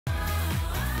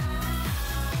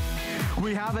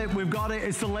We have it, we've got it.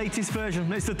 It's the latest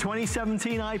version. It's the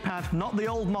 2017 iPad, not the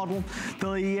old model,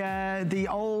 the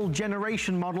old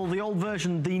generation model, the old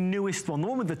version, the newest one, the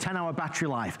one with the 10-hour battery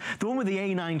life, the one with the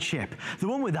A9 chip, the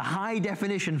one with the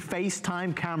high-definition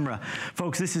FaceTime camera.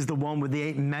 Folks, this is the one with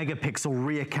the 8-megapixel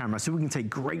rear camera, so we can take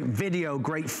great video,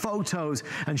 great photos,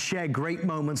 and share great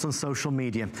moments on social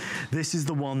media. This is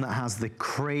the one that has the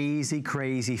crazy,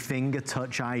 crazy finger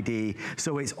touch ID,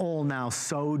 so it's all now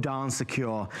so darn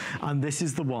secure. And this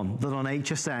is the one that on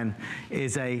HSN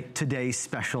is a today's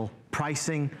special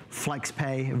pricing, flex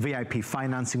pay, VIP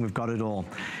financing, we've got it all.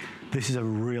 This is a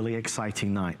really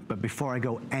exciting night, but before I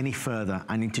go any further,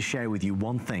 I need to share with you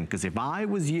one thing, because if I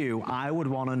was you, I would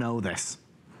want to know this.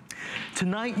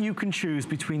 Tonight you can choose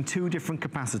between two different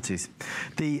capacities,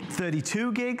 the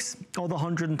 32 gigs or the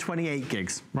 128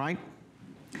 gigs, right?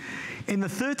 In the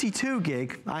 32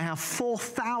 gig, I have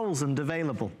 4,000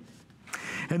 available.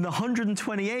 In the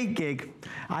 128 gig,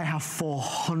 I have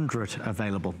 400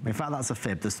 available. In fact, that's a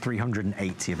fib. There's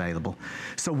 380 available.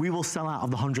 So we will sell out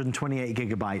of the 128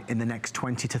 gigabyte in the next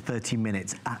 20 to 30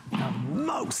 minutes at the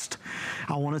most.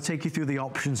 I want to take you through the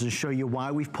options and show you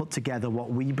why we've put together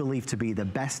what we believe to be the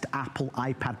best Apple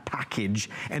iPad package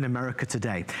in America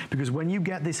today. Because when you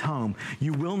get this home,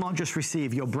 you will not just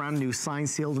receive your brand new signed,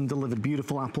 sealed, and delivered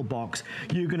beautiful Apple box.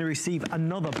 You're going to receive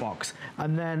another box,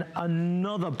 and then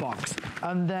another box,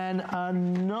 and then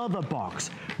another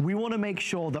box. We want to make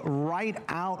sure that right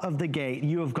out of the gate,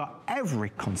 you have got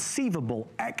every conceivable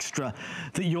extra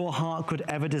that your heart could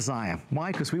ever desire.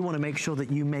 Why? Because we want to make sure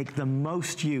that you make the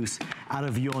most use out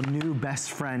of your new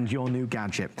best friend, your new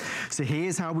gadget. So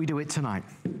here's how we do it tonight.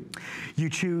 You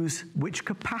choose which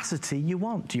capacity you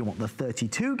want. Do you want the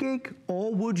 32 gig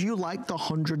or would you like the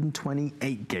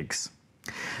 128 gigs?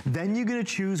 Then you're going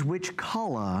to choose which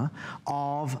color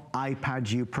of iPad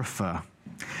you prefer.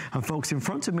 And folks, in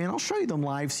front of me, and I'll show you them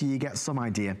live so you get some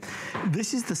idea.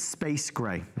 This is the space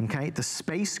gray, okay? The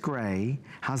space gray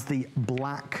has the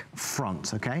black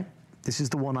front, okay? This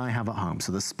is the one I have at home.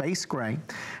 So the space gray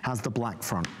has the black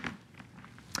front.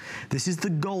 This is the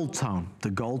gold tone.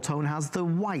 The gold tone has the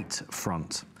white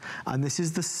front. And this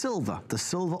is the silver. The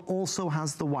silver also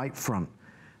has the white front.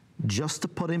 Just to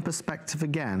put in perspective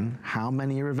again, how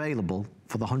many are available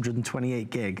for the 128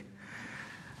 gig,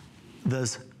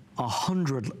 there's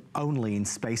 100 only in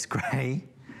space gray,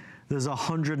 there's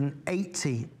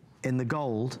 180 in the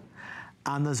gold,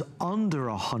 and there's under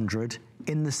 100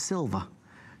 in the silver.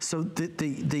 So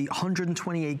the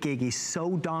 128 gig is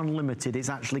so darn limited, it's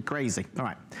actually crazy. All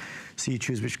right, so you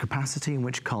choose which capacity and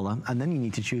which color, and then you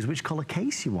need to choose which color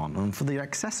case you want and for the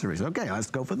accessories. Okay, let's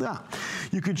go for that.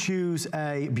 You could choose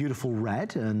a beautiful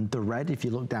red, and the red, if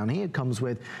you look down here, comes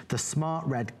with the smart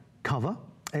red cover.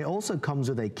 It also comes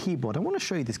with a keyboard. I want to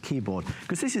show you this keyboard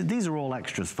because these are all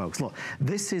extras, folks. Look,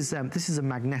 this is a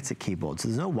magnetic keyboard, so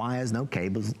there's no wires, no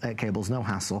cables, no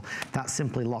hassle. That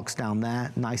simply locks down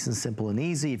there, nice and simple and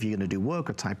easy. If you're going to do work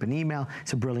or type an email,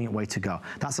 it's a brilliant way to go.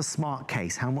 That's a smart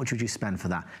case. How much would you spend for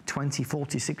that? $20,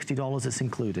 $40, $60, it's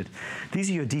included. These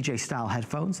are your DJ style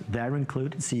headphones. They're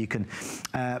included, so you can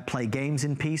play games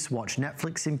in peace, watch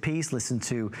Netflix in peace, listen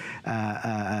to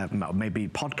maybe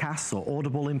podcasts or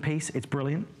Audible in peace. It's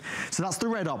brilliant. So that's the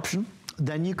red option.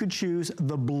 Then you could choose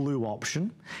the blue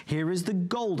option. Here is the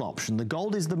gold option. The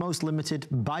gold is the most limited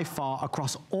by far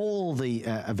across all the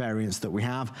variants that we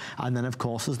have. And then of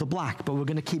course there's the black, but we're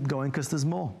going to keep going because there's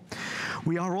more.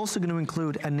 We are also going to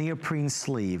include a neoprene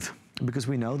sleeve, because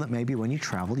we know that maybe when you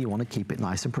travel, you want to keep it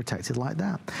nice and protected like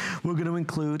that. We're going to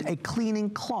include a cleaning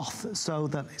cloth, so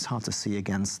that it's hard to see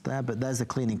against there, but there's a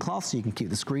cleaning cloth so you can keep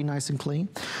the screen nice and clean.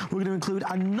 We're going to include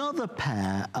another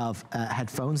pair of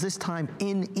headphones, this time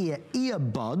in-ear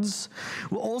earbuds.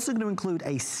 We're also going to include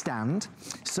a stand,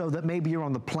 so that maybe you're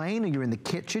on the plane or you're in the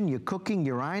kitchen, you're cooking,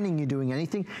 you're ironing, you're doing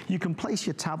anything. You can place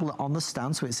your tablet on the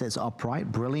stand so it sits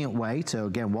upright. Brilliant way to,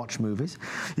 again, watch movies.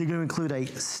 You're going to include a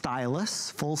stylus,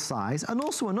 full size, and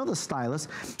also another stylus.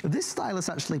 This stylus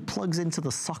actually plugs into the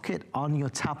socket on your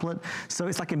tablet, so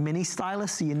it's like a mini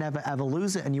stylus, so you never ever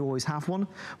lose it and you always have one.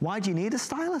 Why do you need a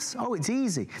stylus? Oh, it's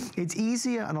easy. It's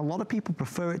easier, and a lot of people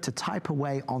prefer it to type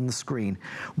away on the screen.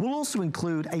 We'll also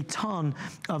include a ton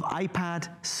of iPad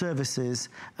services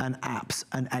and apps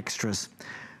and extras.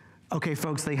 Okay,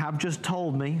 folks, they have just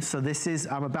told me, so this is,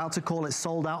 I'm about to call it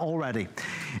sold out already.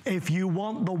 If you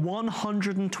want the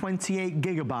 128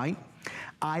 gigabyte,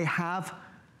 I have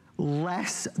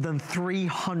less than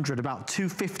 300, about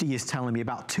 250 is telling me,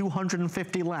 about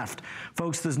 250 left.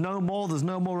 Folks, there's no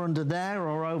more under there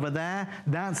or over there.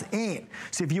 That's it.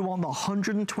 So if you want the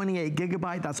 128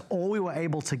 gigabyte, that's all we were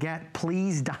able to get.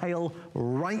 Please dial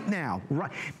right now.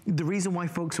 Right. The reason why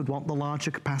folks would want the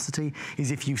larger capacity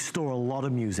is if you store a lot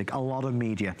of music, a lot of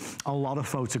media, a lot of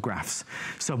photographs.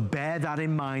 So bear that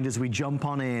in mind as we jump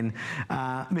on in.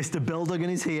 Mr. Bill Duggan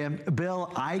is here.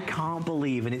 Bill, I can't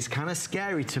believe, and it's kind of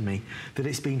scary to me, that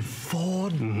it's been 4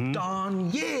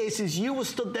 darn years since you were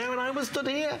stood there and I was stood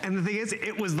here. And the thing is,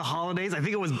 it was the holidays. I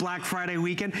think it was Black Friday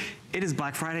weekend. It is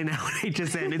Black Friday now at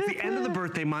HSN. It's the end of the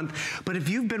birthday month. But if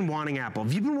you've been wanting Apple,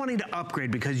 if you've been wanting to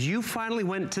upgrade because you finally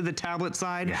went to the tablet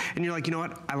side and you're like, you know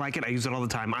what, I like it, I use it all the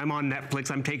time. I'm on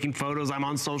Netflix, I'm taking photos, I'm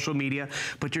on social media,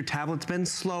 but your tablet's been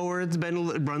slower, it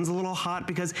runs a little hot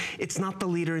because it's not the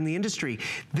leader in the industry.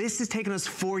 This has taken us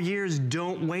 4 years.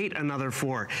 Don't wait another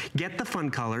 4. Get the fun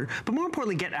color, but more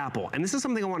importantly, get Apple. And this is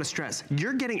something I want to stress.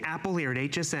 You're getting Apple here at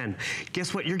HSN.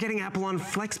 Guess what? You're getting Apple on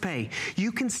FlexPay.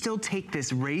 You can still take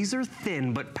this razor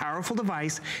thin but powerful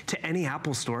device to any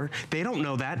Apple store. They don't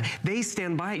know that. They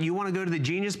stand by it. You want to go to the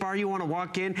Genius Bar, you want to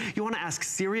walk in, you want to ask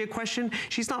Siri a question,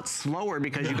 she's not slower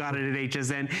because you got it at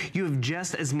HSN. You have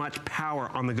just as much power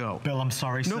on the go. Bill, I'm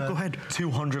sorry, sir. No, go ahead.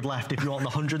 200 left if you want the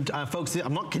 100. Folks,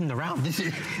 I'm not kidding around. This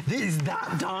is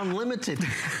that darn limited.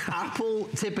 Apple,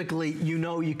 typically, you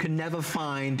know, you can never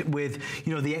find with,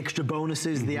 you know, the extra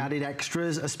bonuses, the added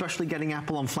extras, especially getting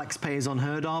Apple on FlexPay is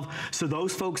unheard of. So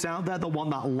those folks out there that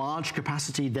want that large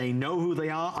capacity, they know who they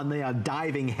are and they are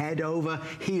diving head over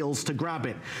heels to grab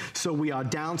it. So we are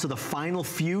down to the final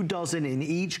few dozen in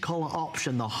each color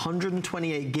option. The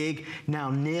 128 gig now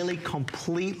nearly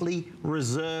completely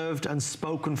reserved and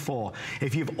spoken for.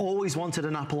 If you've always wanted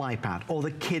an Apple iPad, or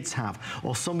the kids have,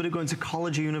 or somebody going to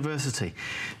college or university,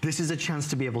 this is a chance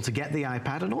to be able to get the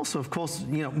iPad. And also, of course,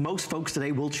 you know, most folks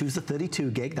today will choose the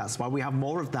 32 gig. That's why we have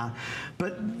more of that.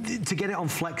 But to get it on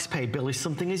FlexPay, Bill, is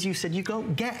something, as you said, you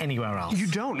don't get anywhere else. You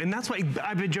don't, and that's why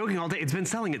I've been joking all day. It's been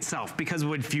selling itself, because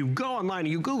if you go online and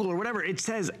you Google or whatever, it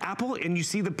says Apple and you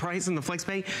see the price and the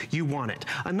FlexPay, you want it.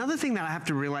 Another thing that I have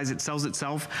to realize, it sells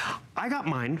itself. I got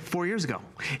mine 4 years ago.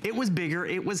 It was bigger,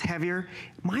 it was heavier.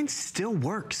 Mine still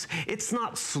works. It's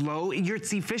not slow,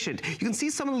 it's efficient. You can see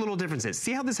some of the little differences.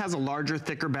 See how this has a larger,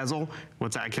 thicker bezel?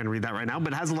 What's that? I can't read that right now,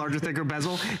 but it has a larger, thicker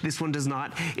bezel. This one does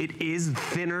not. It is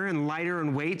thinner and lighter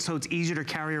in weight, so it's easier to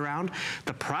carry around.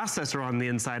 The processor on the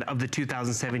inside of the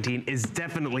 2017 is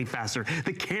definitely faster.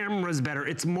 The camera's better,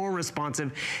 it's more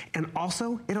responsive, and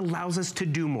also it allows us to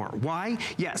do more. Why?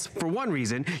 Yes, for one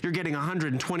reason, you're getting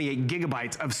 128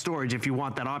 gigabytes of storage if you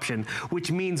want that option,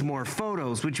 which means more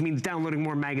photos, which means downloading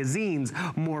more magazines,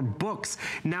 more books.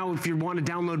 Now, if you want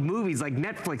to download movies like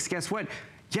Netflix, guess what?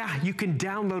 Yeah, you can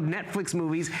download Netflix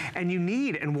movies, and you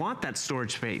need and want that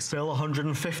storage space. Bill,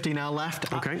 150 now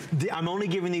left. Okay. I'm only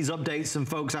giving these updates, and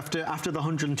folks, after the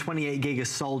 128 gig is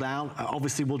sold out,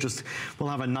 obviously we'll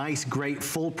have a nice, great,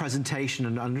 full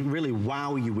presentation and really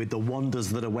wow you with the wonders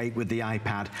that await with the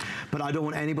iPad. But I don't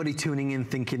want anybody tuning in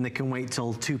thinking they can wait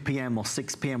till 2 p.m. or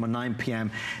 6 p.m. or 9 p.m.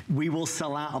 We will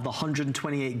sell out of the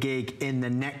 128 gig in the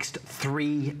next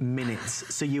 3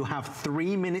 minutes. So you have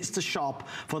 3 minutes to shop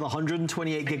for the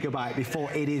 128 gigabyte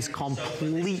before it is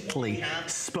completely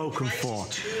spoken for.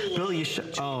 Bill,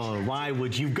 oh, why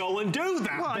would you go and do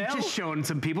that, Well, Bill? I'm just showing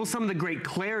some people some of the great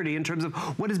clarity in terms of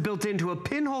what is built into a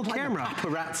pinhole camera.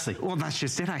 Paparazzi. Well, that's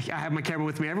just it. I have my camera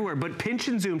with me everywhere. But pinch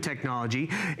and zoom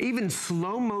technology, even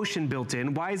slow motion built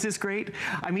in. Why is this great?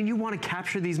 I mean, you want to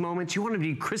capture these moments. You want to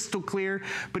be crystal clear,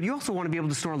 but you also want to be able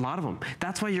to store a lot of them.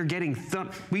 That's why you're getting,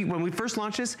 when we first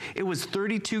launched this, it was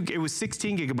 16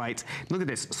 gigabytes. Look at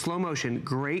this, slow motion,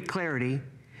 great clarity.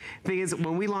 Thing is,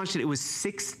 when we launched it, it was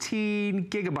 16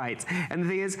 gigabytes. And the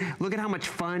thing is, look at how much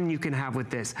fun you can have with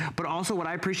this. But also what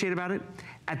I appreciate about it,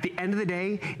 at the end of the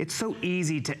day, it's so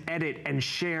easy to edit and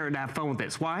share and have fun with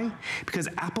this. Why? Because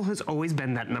Apple has always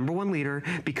been that #1 leader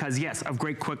because, yes, of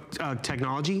great quick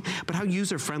technology, but how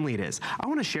user-friendly it is. I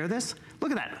want to share this.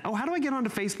 Look at that. Oh, how do I get onto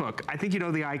Facebook? I think you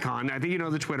know the icon. I think you know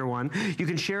the Twitter one. You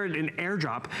can share it in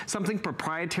AirDrop, something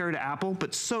proprietary to Apple,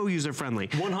 but so user-friendly.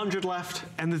 100 left.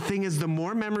 And the thing is, the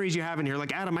more memories you have in here,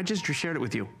 like Adam, I just shared it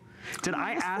with you. Did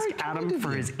I ask Adam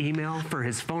for his email, for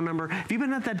his phone number? Have you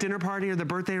been at that dinner party or the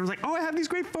birthday and was like, oh, I have these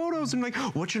great photos, and like,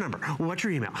 what's your number? What's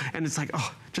your email? And it's like,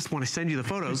 oh, just want to send you the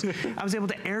photos. I was able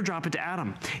to AirDrop it to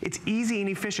Adam. It's easy and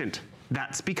efficient.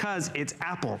 That's because it's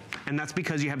Apple, and that's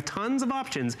because you have tons of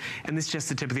options, and this is just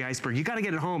the tip of the iceberg. You gotta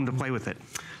get it home to play with it.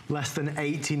 Less than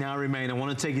 80 now remain. I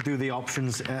want to take you through the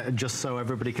options just so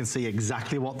everybody can see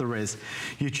exactly what there is.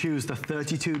 You choose the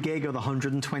 32 gig or the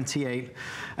 128.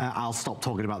 I'll stop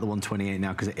talking about the 128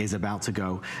 now because it is about to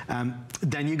go.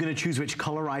 Then you're going to choose which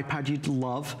color iPad you'd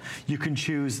love. You can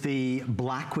choose the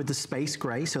black with the space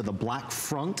gray, so the black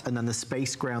front and then the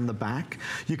space gray on the back.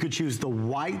 You could choose the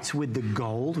white with the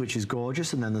gold, which is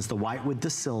gorgeous, and then there's the white with the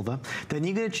silver. Then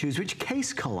you're going to choose which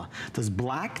case color. There's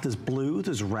black, there's blue,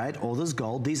 there's red, or there's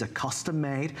gold. These are custom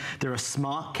made. They're a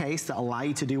smart case that allow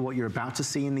you to do what you're about to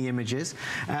see in the images.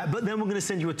 But then we're going to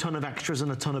send you a ton of extras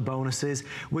and a ton of bonuses,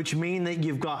 which mean that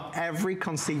you've got every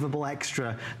conceivable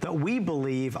extra that we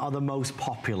believe are the most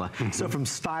popular. So from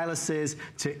styluses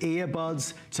to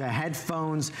earbuds to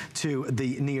headphones to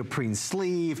the neoprene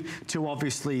sleeve to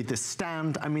obviously the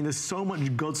stand. I mean, there's so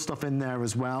much good stuff in there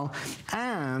as well.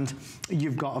 And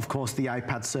you've got, of course, the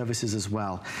iPad services as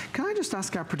well. Can I just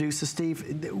ask our producer,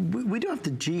 Steve, we do have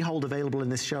the G-Hold available in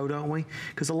this show, don't we?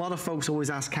 Because a lot of folks always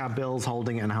ask how Bill's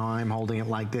holding it and how I'm holding it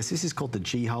like this. This is called the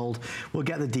G-Hold. We'll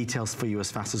get the details for you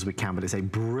as fast as we can, but it's a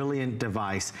brilliant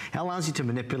device. It allows you to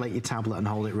manipulate your tablet and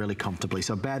hold it really comfortably.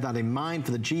 So bear that in mind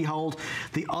for the G-Hold.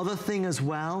 The other thing as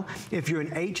well, if you're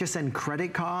an HSN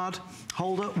credit card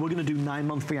holder, we're going to do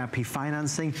 9-month VIP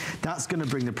financing. That's going to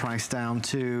bring the price down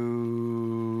to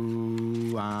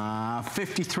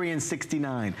 $53 and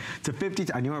 $69. To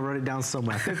 50. I knew I wrote it down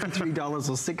somewhere. $53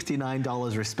 or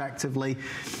 $69 respectively.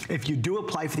 If you do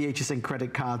apply for the HSN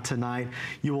credit card tonight,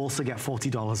 you also get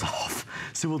 $40 off.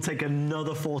 So we'll take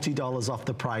another $40 off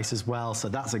the price as well. So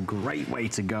that's a great way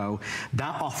to go.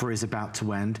 That offer is about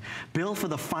to end. Bill, for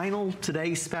the final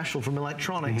today's special from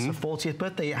electronics, the 40th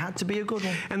birthday, it had to be a good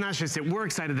one. And that's just it. We're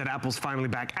excited that Apple's finally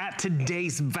back at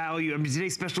today's value. I mean,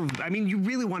 today's special. I mean, you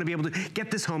really want to be able to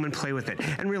get this home and play with it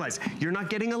and realize you're not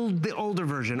getting the older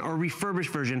version or refurbished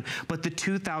version, but the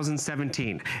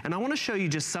 2017. And I want to show you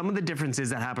just some of the differences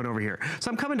that happen over here. So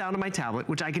I'm coming down to my tablet,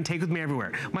 which I can take with me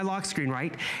everywhere. My lock screen,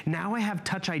 right? Now I have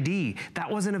Touch ID. That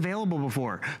wasn't available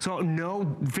before. So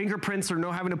no fingerprints or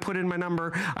no having to put in my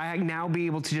number. I now be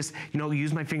able to just, you know,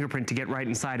 use my fingerprint to get right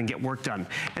inside and get work done.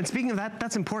 And speaking of that,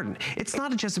 that's important. It's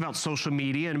not just about social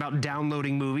media and about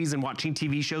downloading movies and watching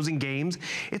TV shows and games.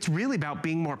 It's really about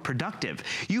being more productive.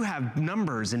 You have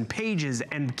numbers and pages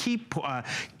and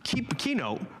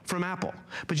Keynote from Apple.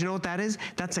 But you know what that is?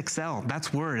 That's Excel,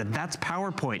 that's Word, that's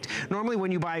PowerPoint. Normally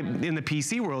when you buy in the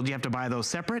PC world, you have to buy those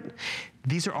separate.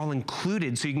 These are all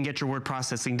included so you can get your word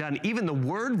processing done. Even the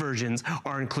Word versions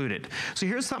are included. So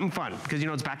here's something fun, because you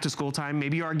know it's back to school time.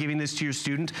 Maybe you are giving this to your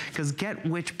student, because get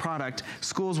which product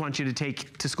schools want you to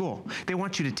take to school. They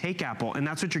want you to take Apple, and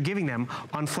that's what you're giving them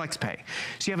on FlexPay.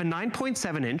 So you have a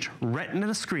 9.7-inch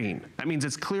Retina screen. That means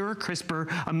it's clearer, crisper,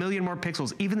 a million more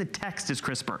pixels. Even the text is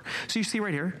crisper. So you see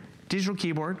right here, digital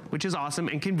keyboard, which is awesome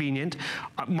and convenient.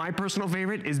 My personal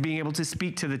favorite is being able to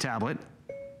speak to the tablet.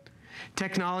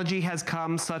 Technology has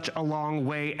come such a long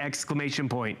way, exclamation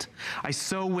point. I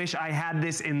so wish I had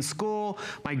this in school.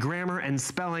 My grammar and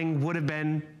spelling would have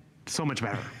been so much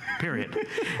better, period.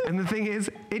 And the thing is,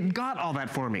 it got all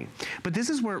that for me. But this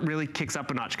is where it really kicks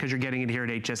up a notch, because you're getting it here at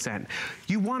HSN.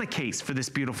 You want a case for this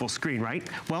beautiful screen, right?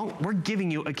 Well, we're giving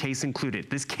you a case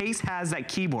included. This case has that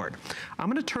keyboard. I'm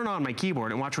gonna turn on my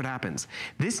keyboard and watch what happens.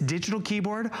 This digital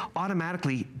keyboard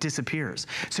automatically disappears.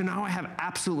 So now I have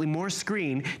absolutely more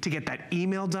screen to get that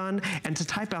email done and to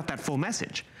type out that full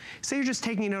message. Say you're just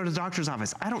taking a note to the doctor's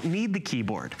office. I don't need the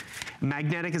keyboard.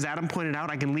 Magnetic, as Adam pointed out,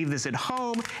 I can leave this at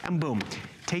home and boom,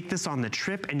 take this on the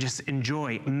trip and just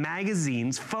enjoy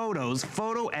magazines, photos,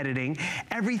 photo editing,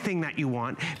 everything that you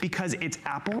want, because it's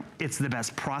Apple, it's the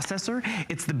best processor,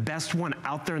 it's the best one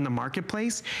out there in the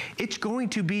marketplace. It's going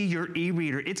to be your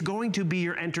e-reader, it's going to be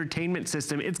your entertainment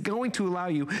system, it's going to allow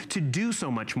you to do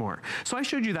so much more. So I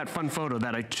showed you that fun photo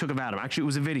that I took of Adam. Actually, it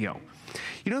was a video.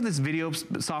 You know this video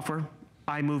software,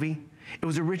 iMovie? It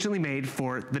was originally made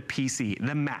for the PC,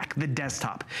 the Mac, the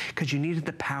desktop, because you needed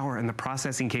the power and the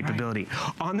processing capability.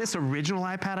 Right. On this original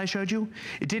iPad I showed you,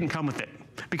 it didn't come with it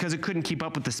because it couldn't keep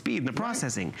up with the speed and the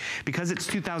processing. Right. Because it's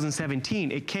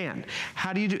 2017, it can.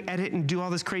 How do you edit and do all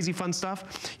this crazy fun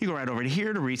stuff? You go right over to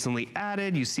here to recently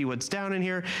added, you see what's down in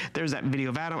here. There's that video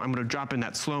of Adam. I'm gonna drop in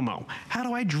that slow-mo. How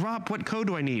do I drop? What code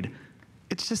do I need?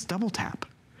 It's just double tap.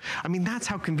 I mean, that's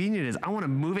how convenient it is. I want to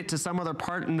move it to some other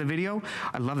part in the video.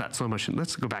 I love that slow motion.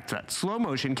 Let's go back to that. Slow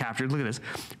motion captured. Look at this.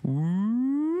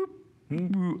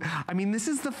 I mean, this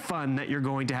is the fun that you're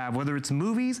going to have, whether it's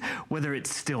movies, whether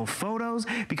it's still photos,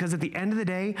 because at the end of the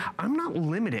day, I'm not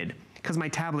limited because my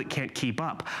tablet can't keep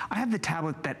up. I have the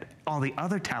tablet that all the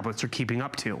other tablets are keeping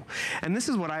up to. And this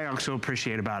is what I also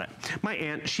appreciate about it. My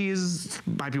aunt,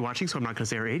 might be watching, so I'm not gonna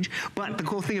say her age, but the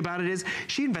cool thing about it is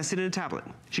she invested in a tablet.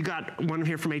 She got one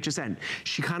here from HSN.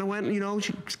 She kind of went, you know,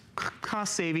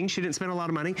 cost saving. She didn't spend a lot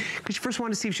of money because she first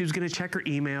wanted to see if she was gonna check her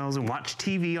emails and watch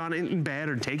TV on it in bed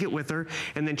or take it with her,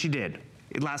 and then she did.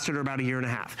 It lasted her about 1.5 years.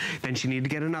 Then she needed to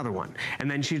get another one. And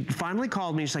then she finally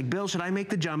called me. She's like, Bill, should I make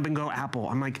the jump and go Apple?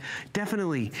 I'm like,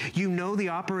 definitely. You know the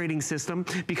operating system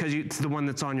because it's the one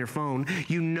that's on your phone.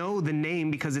 You know the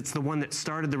name because it's the one that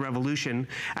started the revolution.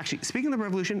 Actually, speaking of the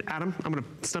revolution, Adam, I'm gonna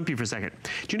stump you for a second.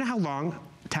 Do you know how long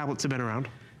tablets have been around?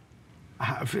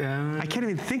 I can't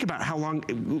even think about how long,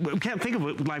 we can't think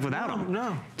of life without them.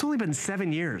 No. It's only been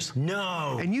 7 years.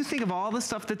 No. And you think of all the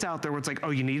stuff that's out there where it's like, oh,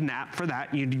 you need an app for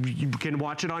that. You can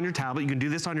watch it on your tablet. You can do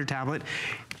this on your tablet.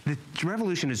 The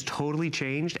revolution has totally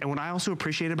changed. And what I also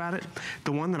appreciate about it,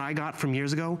 the one that I got from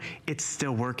years ago, it's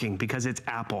still working because it's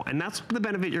Apple. And that's the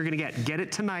benefit you're gonna get. Get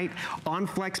it tonight on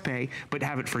FlexPay, but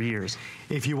have it for years.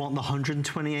 If you want the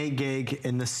 128 gig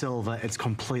in the silver, it's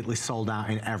completely sold out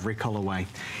in every colorway.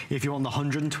 If you want the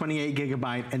 128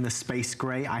 gigabyte in the space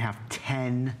gray, I have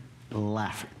 10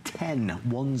 left. 10.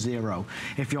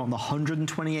 If you want the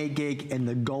 128 gig in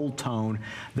the gold tone,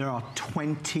 there are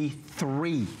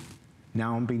 23.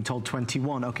 Now I'm being told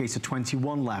 21. Okay, so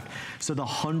 21 left. So the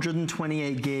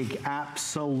 128 gig,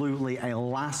 absolutely a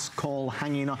last call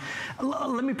hanging on.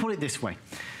 Let me put it this way,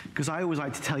 because I always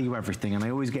like to tell you everything, and I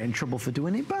always get in trouble for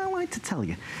doing it, but I like to tell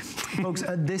you. Folks,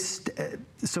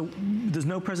 so there's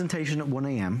no presentation at 1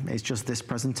 a.m. It's just this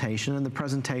presentation, and the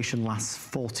presentation lasts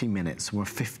 40 minutes. We're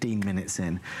 15 minutes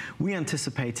in. We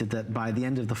anticipated that by the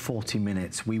end of the 40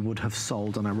 minutes, we would have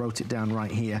sold, and I wrote it down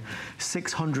right here,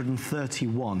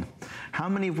 631. How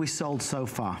many have we sold so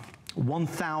far?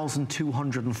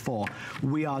 1,204.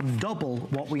 We are double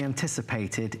what we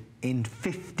anticipated in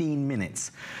 15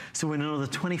 minutes. So in another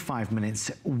 25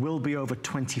 minutes, we'll be over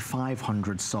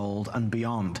 2,500 sold and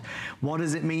beyond. What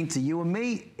does it mean to you and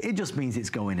me? It just means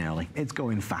it's going early. It's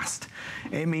going fast.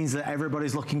 It means that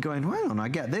everybody's looking, going, well, and I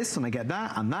get this, and I get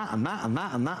that, and that, and that, and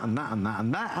that, and that, and that, and that,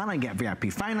 and that, and I get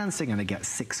VIP financing, and I get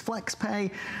 6 flex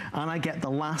pay, and I get the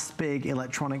last big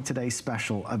Electronic Today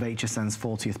special of HSN's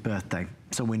 40th birthday.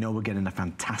 So we know we're getting a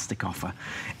fantastic offer.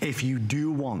 If you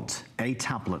do want a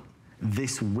tablet,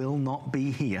 this will not be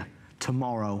here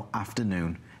tomorrow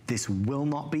afternoon. This will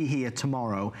not be here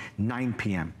tomorrow, 9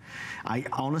 p.m. I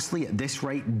honestly, at this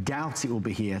rate, doubt it will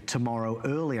be here tomorrow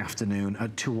early afternoon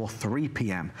at 2 or 3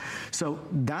 p.m. So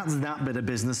that's that bit of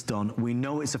business done. We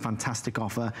know it's a fantastic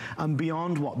offer. And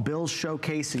beyond what Bill's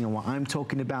showcasing and what I'm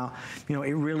talking about, you know,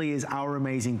 it really is our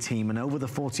amazing team. And over the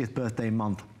 40th birthday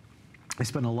month, I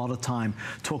spent a lot of time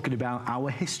talking about our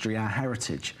history, our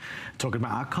heritage, talking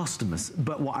about our customers.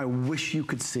 But what I wish you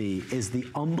could see is the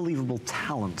unbelievable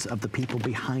talent of the people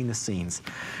behind the scenes.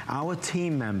 Our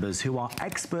team members who are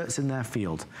experts in their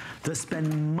field that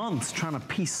spend months trying to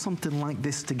piece something like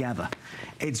this together.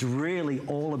 It's really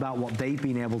all about what they've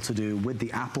been able to do with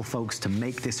the Apple folks to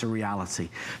make this a reality.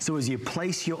 So as you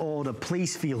place your order,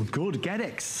 please feel good, get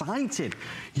excited.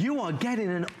 You are getting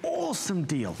an awesome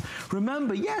deal.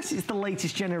 Remember, yes, it's the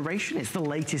latest generation, it's the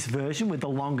latest version with the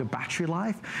longer battery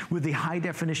life, with the high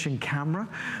definition camera,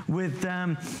 with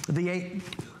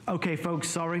okay folks,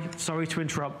 sorry to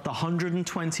interrupt. The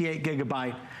 128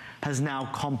 gigabyte has now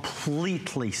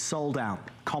completely sold out,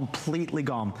 completely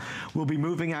gone. We'll be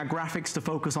moving our graphics to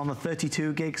focus on the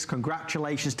 32 gigs.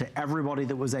 Congratulations to everybody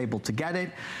that was able to get it.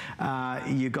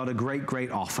 You got a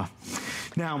great offer.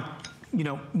 Now, you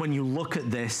know, when you look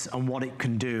at this and what it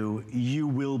can do, you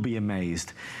will be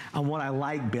amazed. And what I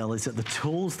like, Bill, is that the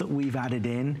tools that we've added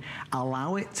in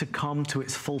allow it to come to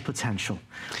its full potential,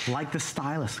 like the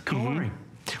stylus, coloring.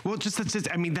 Well,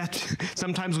 I mean,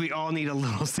 sometimes we all need a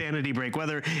little sanity break,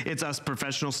 whether it's us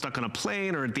professionals stuck on a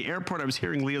plane or at the airport. I was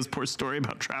hearing Leah's poor story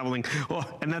about traveling. Oh,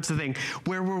 and that's the thing.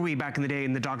 Where were we back in the day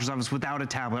in the doctor's office without a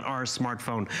tablet or a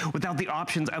smartphone, without the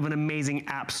options of an amazing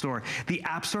app store? The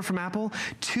App Store from Apple,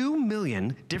 2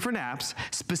 million different apps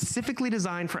specifically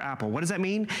designed for Apple. What does that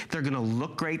mean? They're gonna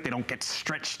look great. They don't get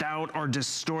stretched out or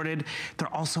distorted.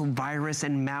 They're also virus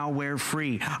and malware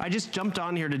free. I just jumped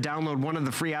on here to download one of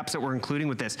the free apps that we're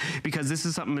including with this, because this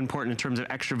is something important in terms of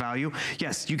extra value.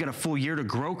 Yes, you get a full year to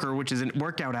Groker, which is a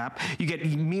workout app. You get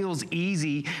Meals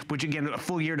Easy, which again, a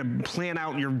full year to plan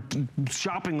out your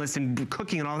shopping list and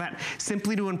cooking and all that.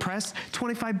 Simply to Impress,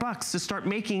 25 bucks to start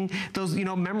making those, you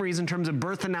know, memories in terms of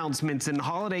birth announcements and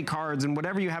holiday cards and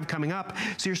whatever you have coming up.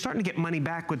 So you're starting to get money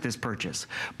back with this purchase.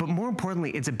 But more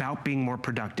importantly, it's about being more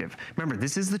productive. Remember,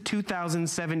 this is the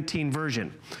 2017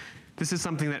 version. This is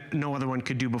something that no other one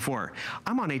could do before.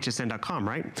 I'm on hsn.com,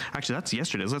 right? Actually, that's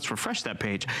yesterday's. Let's refresh that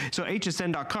page. So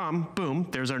hsn.com, boom,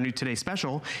 there's our new Today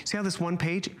Special. See how this one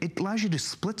page, it allows you to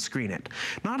split screen it.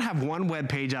 Not have one web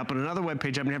page up and another web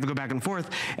page up and you have to go back and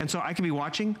forth. And so I could be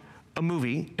watching a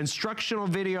movie, instructional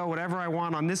video, whatever I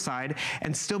want on this side,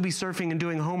 and still be surfing and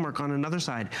doing homework on another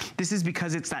side. This is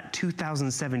because it's that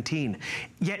 2017,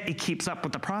 yet it keeps up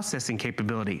with the processing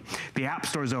capability. The App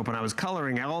Store's open, I was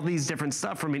coloring all these different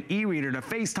stuff from an e-reader to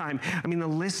FaceTime. I mean, the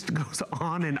list goes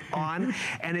on,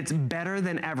 and it's better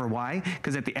than ever. Why?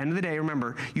 Because at the end of the day,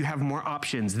 remember, you have more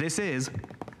options. This is,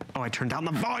 oh, I turned down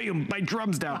the volume, my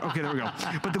drum's down. Okay, there we go.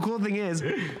 But the cool thing is,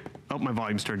 oh, my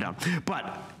volume's turned down.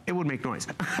 But it would make noise.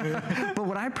 But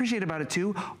what I appreciate about it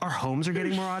too, our homes are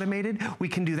getting more automated. We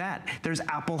can do that. There's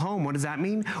Apple Home. What does that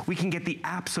mean? We can get the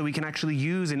app so we can actually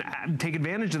use and take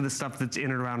advantage of the stuff that's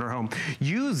in and around our home.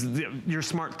 Use your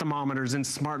smart thermometers and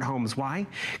smart homes. Why?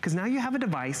 Because now you have a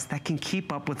device that can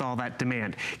keep up with all that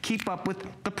demand. Keep up with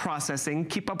the processing,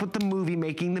 keep up with the movie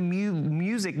making, the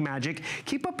music magic,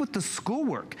 keep up with the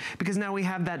schoolwork. Because now we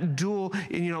have that dual,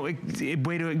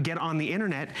 way to get on the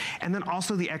internet, and then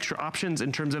also the extra options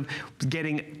in terms of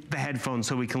getting the headphones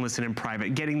so we can listen in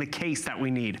private, getting the case that we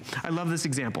need. I love this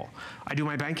example. I do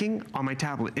my banking on my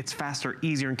tablet. It's faster,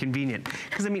 easier, and convenient.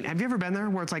 Because I mean, have you ever been there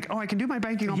where it's like, oh, I can do my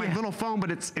banking on my little phone, but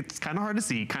it's kind of hard to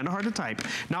see, kind of hard to type.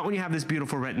 Not when you have this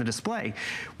beautiful retina display.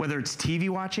 Whether it's TV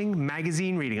watching,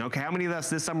 magazine reading. Okay, how many of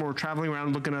us this summer were traveling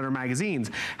around looking at our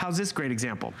magazines? How's this great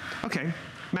example? Okay.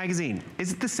 Magazine.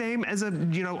 Is it the same as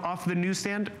off the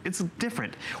newsstand? It's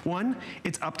different. One,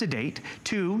 it's up to date.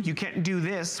 Two, you can't do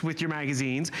this with your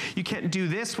magazines. You can't do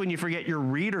this when you forget your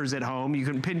readers at home. You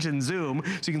can pinch and zoom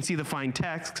so you can see the fine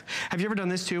text. Have you ever done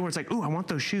this too, where it's like, ooh, I want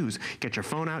those shoes. Get your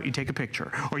phone out, you take a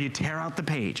picture, or you tear out the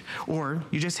page, or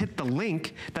you just hit the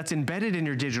link that's embedded in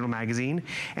your digital magazine,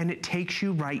 and it takes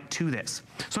you right to this.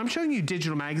 So I'm showing you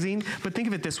digital magazine, but think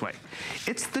of it this way.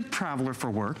 It's the traveler for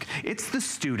work. It's the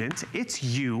student. It's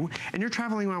you. And you're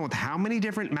traveling around with how many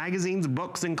different magazines,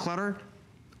 books, and clutter?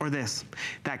 Or this,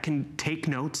 that can take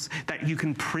notes, that you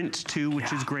can print to,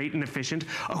 which is great and efficient.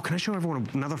 Oh, can I show everyone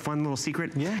another fun little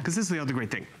secret? Yeah. Because this is the other great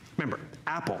thing. Remember,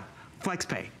 Apple,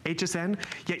 FlexPay, HSN,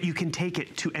 yet you can take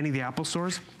it to any of the Apple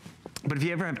stores. But if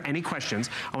you ever have any questions,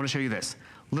 I want to show you this.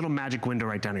 Little magic window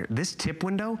right down here. This tip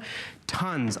window,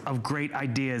 tons of great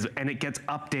ideas, and it gets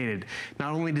updated.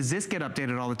 Not only does this get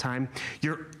updated all the time,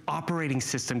 your operating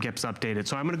system gets updated.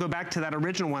 So I'm gonna go back to that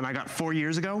original one I got 4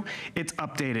 years ago. It's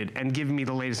updated and giving me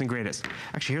the latest and greatest.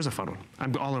 Actually, here's a photo.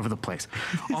 I'm all over the place.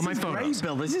 All my photos. Great,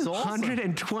 Bill. This is awesome.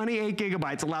 128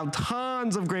 gigabytes, allowed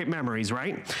tons of great memories,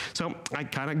 right? So I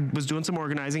kind of was doing some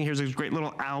organizing. Here's a great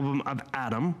little album of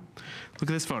Adam. Look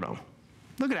at this photo.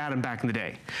 Look at Adam back in the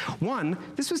day. One,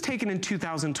 this was taken in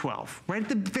 2012, right at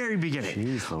the very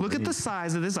beginning. Jeez, look at the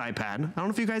size of this iPad. I don't know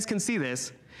if you guys can see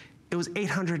this. It was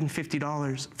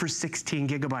 $850 for 16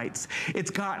 gigabytes.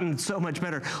 It's gotten so much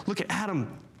better. Look at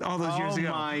Adam all those years ago.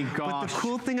 Oh my gosh. But the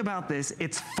cool thing about this,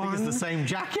 it's fun. It's the same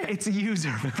jacket. It's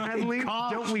user-friendly,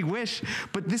 don't we wish?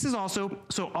 But this is also,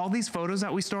 so all these photos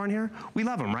that we store in here, we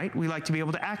love them, right? We like to be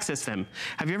able to access them.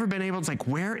 Have you ever been able to, it's like,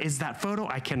 where is that photo?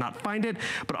 I cannot find it.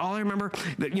 But all I remember,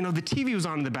 that, the TV was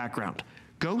on in the background.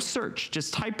 Go search,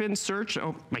 just type in search.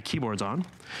 Oh, my keyboard's on.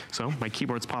 So my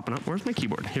keyboard's popping up. Where's my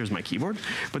keyboard? Here's my keyboard.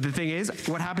 But the thing is,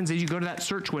 what happens is you go to that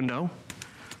search window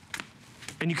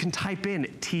and you can type in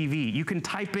TV. You can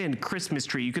type in Christmas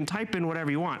tree. You can type in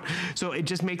whatever you want. So it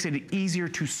just makes it easier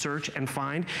to search and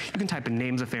find. You can type in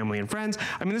names of family and friends.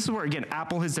 I mean, this is where, again,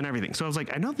 Apple has done everything. So I was like,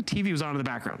 I know the TV was on in the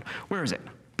background. Where is it?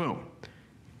 Boom.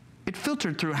 It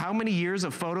filtered through how many years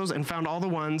of photos and found all the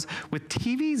ones with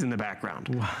TVs in the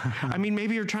background. Wow. I mean,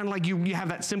 maybe you're trying to you have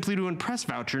that Simply to Impress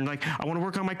voucher and I want to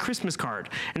work on my Christmas card.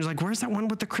 And it's like, where's that one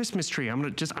with the Christmas tree? I'm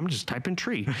gonna just type in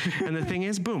tree. And the thing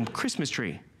is, boom, Christmas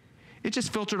tree. It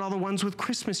just filtered all the ones with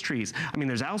Christmas trees. I mean,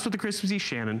 there's Alice with the Christmas tree,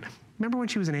 Shannon. Remember when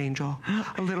she was an angel?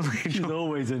 A little angel. She's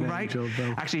always an angel,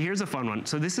 though. Actually, here's a fun one.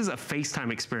 So this is a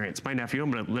FaceTime experience. My nephew,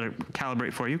 I'm going to let it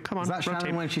calibrate for you. Come on, rotate. Is that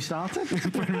Shannon when she started?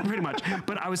 Pretty much.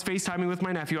 But I was FaceTiming with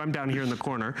my nephew. I'm down here in the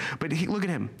corner. But look at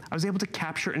him. I was able to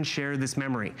capture and share this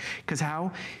memory. Because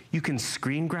how? You can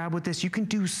screen grab with this. You can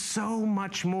do so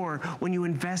much more when you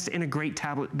invest in a great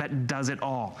tablet that does it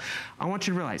all. I want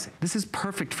you to realize this is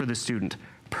perfect for the student.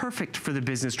 Perfect for the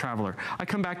business traveler. I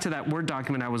come back to that Word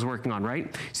document I was working on,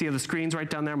 right? See how the screen's right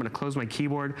down there? I'm gonna close my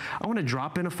keyboard. I wanna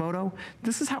drop in a photo.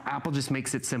 This is how Apple just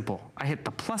makes it simple. I hit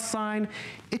the plus sign.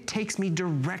 It takes me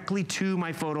directly to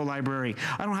my photo library.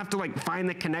 I don't have to find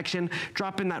the connection,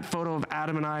 drop in that photo of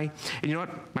Adam and I. And you know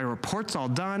what? My report's all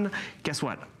done. Guess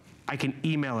what? I can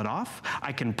email it off.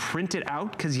 I can print it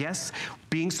out, because yes,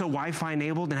 being so Wi-Fi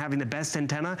enabled and having the best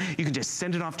antenna, you can just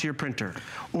send it off to your printer.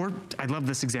 Or, I love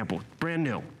this example, brand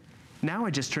new. Now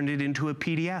I just turned it into a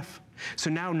PDF. So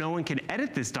now no one can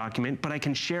edit this document, but I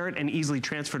can share it and easily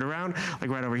transfer it around,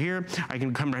 like right over here. I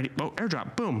can come right, oh,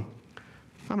 AirDrop, boom.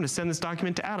 I'm gonna send this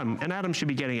document to Adam, and Adam should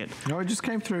be getting it. No, it just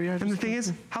came through, yeah. And the thing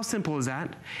is, how simple is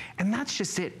that? And that's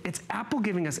just it. It's Apple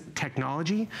giving us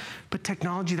technology, but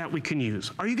technology that we can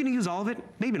use. Are you gonna use all of it?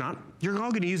 Maybe not. You're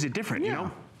all gonna use it different, you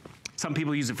know? Some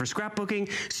people use it for scrapbooking.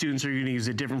 Students are gonna use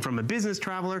it different from a business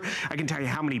traveler. I can tell you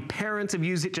how many parents have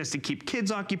used it just to keep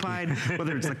kids occupied,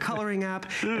 whether it's the coloring app.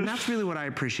 And that's really what I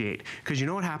appreciate. Because you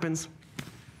know what happens?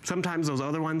 Sometimes those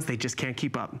other ones, they just can't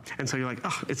keep up. And so you're like,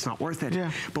 oh, it's not worth it.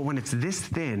 Yeah. But when it's this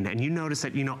thin and you notice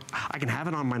that, you know, I can have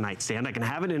it on my nightstand, I can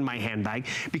have it in my handbag,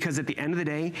 because at the end of the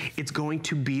day, it's going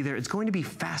to be there. It's going to be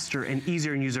faster and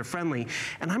easier and user-friendly.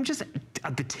 And I'm just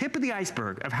at the tip of the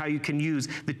iceberg of how you can use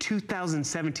the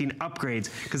 2017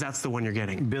 upgrades, because that's the one you're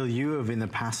getting. Bill, you have in the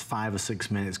past 5 or 6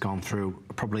 minutes gone through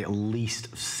probably at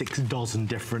least 6 dozen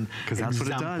different examples. That's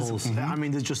what it does. I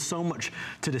mean, there's just so much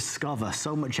to discover,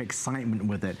 so much excitement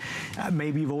with it.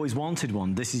 Maybe you've always wanted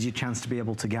one. This is your chance to be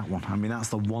able to get one. I mean, that's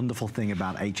the wonderful thing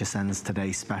about HSN's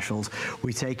today's specials.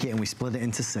 We take it and we split it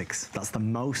into 6. That's the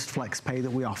most flex pay that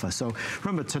we offer. So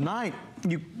remember, tonight,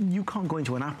 you can't go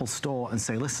into an Apple store and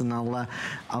say, listen,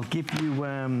 I'll give you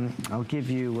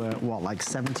what, like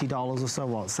 $70 or so,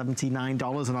 what,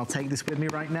 $79, and I'll take this with me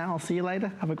right now. I'll see you later.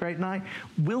 Have a great night.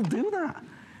 We'll do that.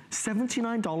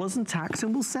 $79 in tax,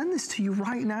 and we'll send this to you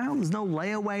right now. There's no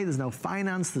layaway, there's no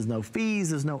finance, there's no fees,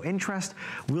 there's no interest.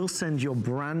 We'll send your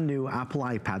brand new Apple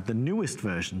iPad, the newest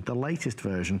version, the latest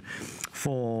version,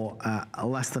 for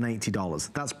less than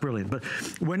 $80. That's brilliant. But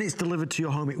when it's delivered to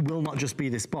your home, it will not just be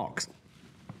this box.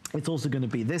 It's also going to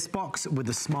be this box with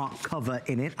the smart cover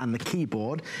in it and the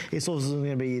keyboard. It's also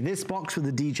going to be this box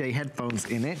with the DJ headphones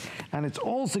in it. And it's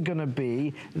also going to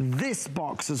be this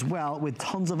box as well with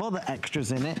tons of other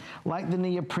extras in it, like the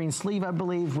neoprene sleeve, I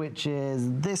believe, which is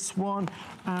this one.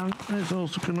 And it's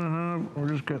also going to have, I'll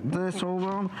just get this, hold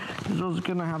on. It's also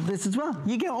going to have this as well.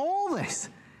 You get all this.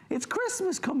 It's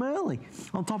Christmas, come early.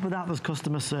 On top of that, there's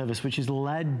customer service, which is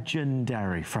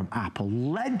legendary from Apple,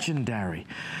 legendary.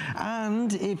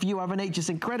 And if you have an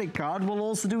HSN credit card, we'll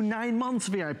also do 9 months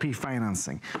VIP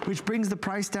financing, which brings the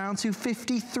price down to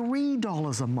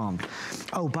 $53 a month.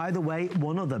 Oh, by the way,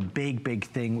 one other big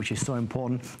thing, which is so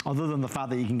important, other than the fact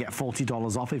that you can get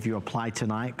 $40 off if you apply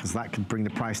tonight, because that could bring the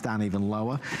price down even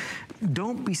lower.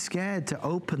 Don't be scared to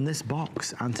open this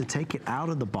box and to take it out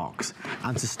of the box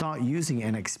and to start using it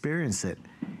and experience it.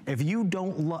 If you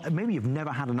don't, maybe you've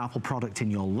never had an Apple product in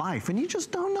your life and you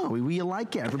just don't know. You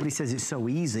like it. Everybody says it's so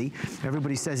easy.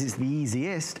 Everybody says it's the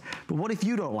easiest. But what if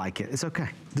you don't like it? It's okay.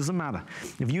 It doesn't matter.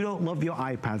 If you don't love your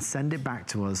iPad, send it back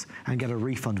to us and get a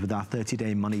refund with our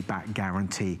 30-day money-back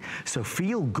guarantee. So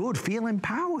feel good, feel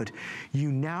empowered.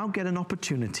 You now get an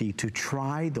opportunity to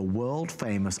try the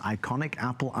world-famous, iconic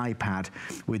Apple iPad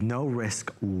with no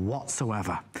risk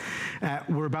whatsoever.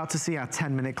 We're about to see our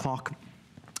 10-minute clock.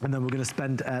 And then we're going to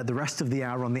spend the rest of the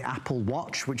hour on the Apple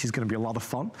Watch, which is going to be a lot of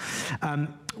fun.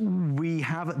 We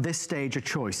have at this stage a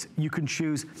choice. You can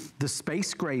choose the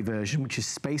space gray version, which is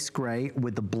space gray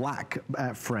with the black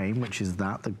frame, which is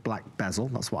the black bezel.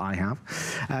 That's what I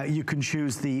have. You can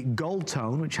choose the gold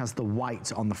tone, which has the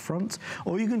white on the front,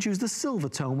 or you can choose the silver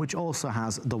tone, which also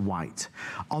has the white.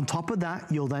 On top of that,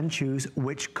 you'll then choose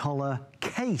which color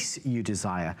case you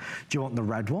desire. Do you want the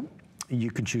red one? You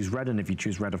can choose red, and if you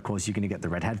choose red, of course, you're going to get the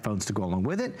red headphones to go along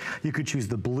with it. You could choose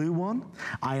the blue one.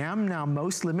 I am now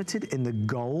most limited in the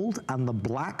gold and the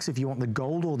black, so if you want the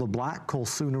gold or the black, call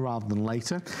sooner rather than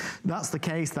later. That's the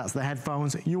case, that's the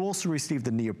headphones. You also receive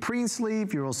the neoprene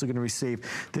sleeve. You're also going to receive,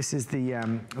 this is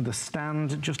the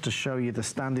stand, just to show you. The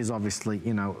stand is obviously,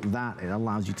 you know, that. It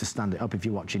allows you to stand it up if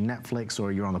you're watching Netflix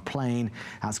or you're on a plane.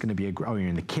 That's going to be, or you're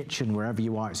in the kitchen, wherever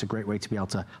you are. It's a great way to be able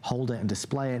to hold it and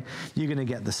display it. You're going to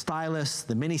get the stylus,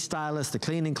 the mini stylus, the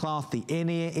cleaning cloth, the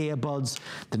in-ear earbuds,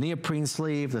 the neoprene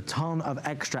sleeve, the ton of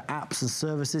extra apps and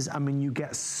services. I mean, you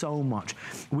get so much.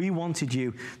 We wanted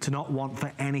you to not want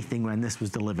for anything when this was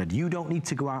delivered. You don't need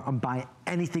to go out and buy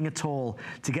anything at all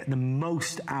to get the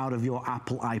most out of your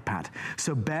Apple iPad.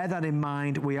 So bear that in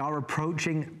mind. We are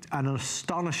approaching an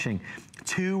astonishing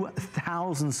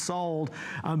 2,000 sold.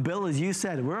 And Bill, as you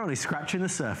said, we're only scratching the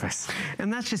surface.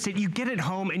 And that's just it. You get it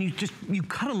home and you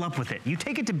cuddle up with it. You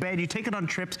take it to bed, you take it on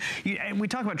trips. We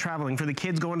talk about traveling for the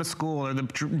kids going to school or the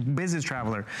business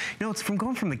traveler. You know, it's from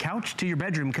going from the couch to your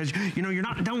bedroom because, you know, you're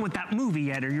not done with that movie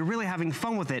yet, or you're really having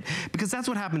fun with it, because that's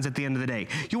what happens at the end of the day.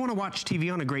 You want to watch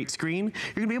TV on a great screen,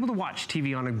 you're going to be able to watch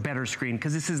TV on a better screen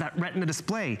because this is that Retina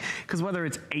display. Because whether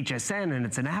it's HSN and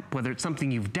it's an app, whether it's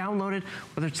something you've downloaded,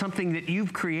 whether it's something that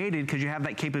you've created because you have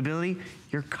that capability,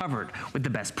 you're covered with the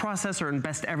best processor and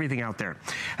best everything out there.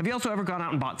 Have you also ever gone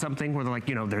out and bought something where they're like,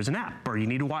 you know, there's an app, or you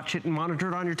need to watch it and monitor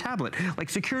it on your tablet, like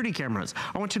security cameras?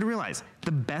 I want you to realize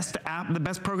the best app, the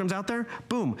best programs out there,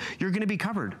 boom, you're going to be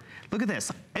covered. Look at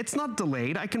this. It's not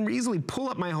delayed. I can easily pull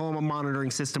up my home monitoring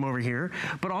system over here,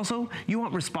 but also you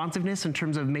want responsiveness in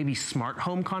terms of maybe smart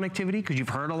home connectivity, because you've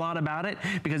heard a lot about it,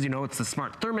 because you know it's the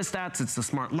smart thermostats, it's the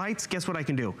smart lights. Guess what I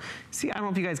can do? See, I don't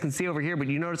know if you guys can see over here, but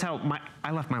you notice how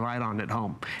I left my light on at home.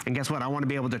 And guess what? I want to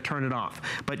be able to turn it off.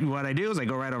 But what I do is I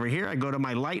go right over here, I go to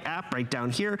my light app right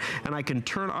down here, and I can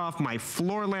turn off my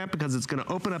floor lamp because it's going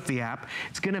to open up the app.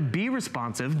 It's going to be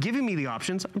responsive, giving me the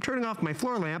options. I'm turning off my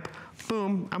floor lamp.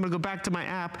 Boom. I'm going to go back to my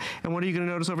app. And what are you going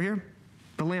to notice over here?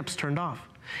 The lamp's turned off.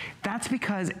 That's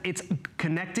because it's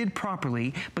connected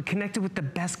properly, but connected with the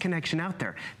best connection out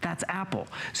there. That's Apple.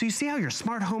 So you see how your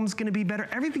smart home's gonna be better?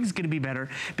 Everything's gonna be better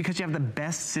because you have the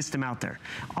best system out there.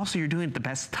 Also, you're doing it at the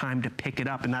best time to pick it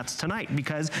up, and that's tonight,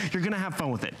 because you're gonna have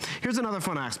fun with it. Here's another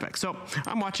fun aspect. So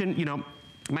I'm watching, you know,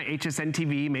 my HSN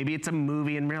TV, maybe it's a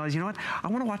movie, and realize, you know what, I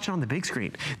want to watch it on the big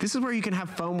screen. This is where you can have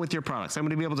fun with your products. I'm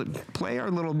going to be able to play our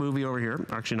little movie over here.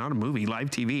 Actually, not a movie, live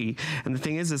TV. And the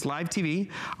thing is, this live TV,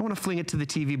 I want to fling it to the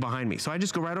TV behind me. So I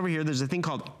just go right over here. There's a thing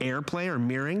called AirPlay or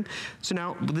mirroring. So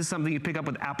now this is something you pick up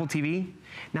with Apple TV.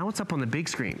 Now it's up on the big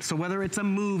screen. So whether it's a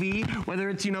movie, whether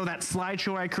it's, you know, that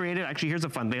slideshow I created. Actually, here's a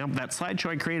fun thing. That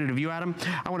slideshow I created of you, Adam,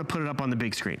 I want to put it up on the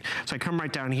big screen. So I come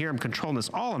right down here. I'm controlling this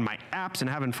all on my apps and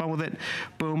having fun with it.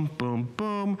 Boom, boom,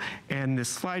 boom. And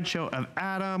this slideshow of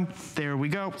Adam. There we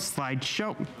go.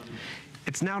 Slideshow.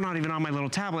 It's now not even on my little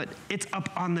tablet. It's up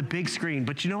on the big screen.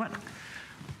 But you know what?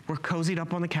 We're cozied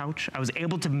up on the couch. I was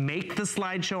able to make the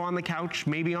slideshow on the couch,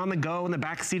 maybe on the go in the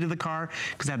back seat of the car,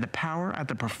 because I had the power, I had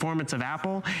the performance of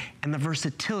Apple, and the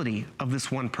versatility of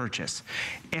this one purchase.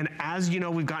 And as you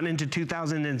know, we've gotten into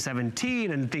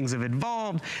 2017 and things have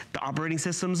evolved, the operating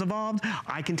system's evolved.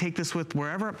 I can take this with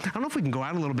wherever. I don't know if we can go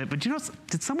out a little bit, but you know,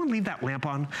 did someone leave that lamp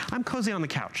on? I'm cozy on the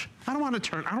couch. I don't want to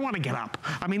turn, I don't want to get up.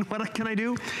 I mean, what can I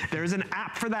do? There's an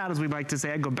app for that, as we like to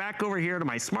say. I go back over here to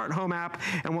my smart home app,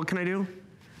 and what can I do?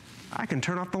 I can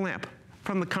turn off the lamp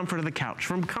from the comfort of the couch,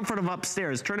 from comfort of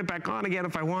upstairs, turn it back on again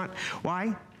if I want.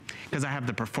 Why? Because I have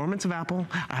the performance of Apple,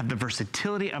 I have the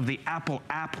versatility of the Apple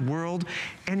app world,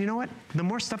 and you know what? The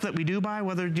more stuff that we do buy,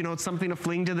 whether, you know, it's something to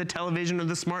fling to the television or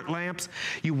the smart lamps,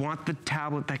 you want the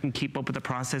tablet that can keep up with the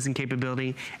processing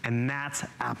capability, and that's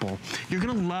Apple. You're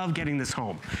gonna love getting this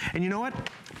home. And you know what?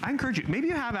 I encourage you, maybe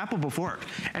you have Apple before,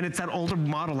 and it's that older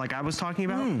model like I was talking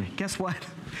about. Guess what?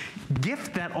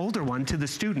 Gift that older one to the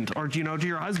student, or, you know, to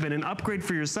your husband, and upgrade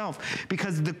for yourself.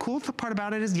 Because the cool part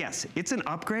about it is, yes, it's an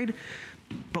upgrade,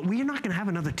 but we're not going to have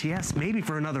another TS maybe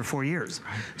for another 4 years.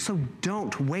 So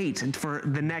don't wait for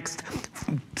the next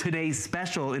today's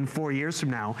special in 4 years from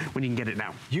now when you can get it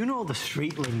now. You know the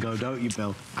street lingo, don't you,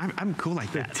 Bill? I'm cool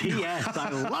like that. TS, I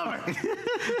love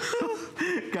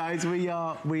it. Guys, we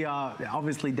are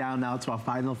obviously down now to our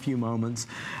final few moments,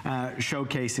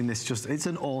 showcasing this. It's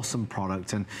an awesome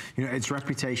product, and you know its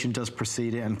reputation does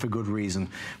precede it, and for good reason.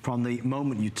 From the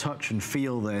moment you touch and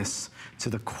feel this, to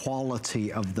the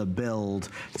quality of the build,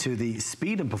 to the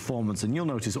speed and performance, and you'll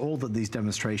notice all that these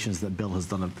demonstrations that Bill has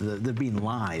done, they've been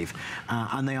live,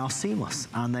 and they are seamless,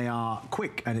 and they are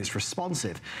quick, and it's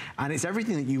responsive, and it's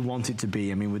everything that you want it to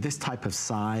be. I mean, with this type of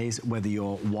size, whether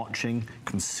you're watching,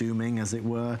 consuming, as it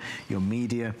were, your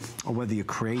media, or whether you're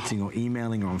creating or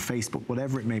emailing or on Facebook,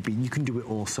 whatever it may be, you can do it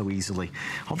all so easily.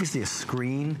 Obviously, a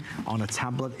screen on a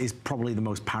tablet is probably the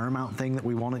most paramount thing that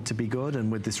we want it to be good,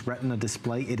 and with this Retina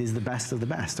display, it is the best of the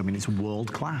best. I mean, it's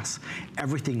world class.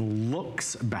 Everything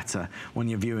looks better when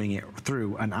you're viewing it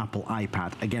through an Apple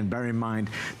iPad. Again, bear in mind,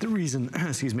 the reason,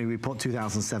 excuse me, we put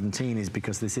 2017 is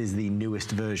because this is the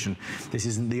newest version. This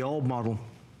isn't the old model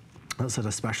that's at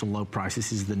a special low price.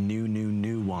 This is the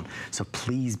new one. So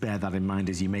please bear that in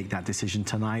mind as you make that decision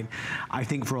tonight. I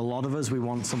think for a lot of us, we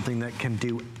want something that can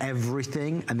do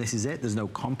everything, and this is it. There's no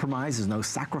compromise, there's no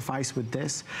sacrifice with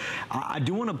this. I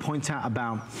do want to point out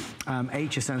about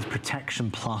HSN's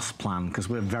Protection Plus plan, because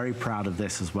we're very proud of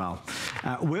this as well.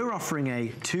 We're offering a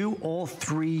 2 or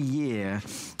 3 year,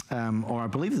 or I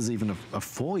believe there's even a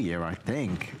 4 year, I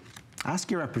think.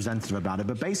 ask your representative about it,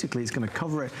 but basically it's going to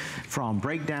cover it from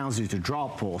breakdowns due to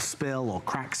drop or spill or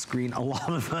crack screen. A lot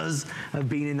of us have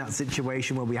been in that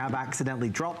situation where we have accidentally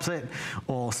dropped it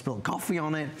or spilled coffee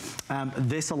on it.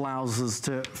 This allows us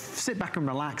to sit back and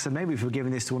relax, and maybe if we're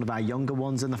giving this to one of our younger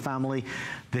ones in the family,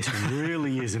 this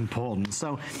really is important.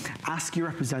 So ask your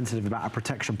representative about a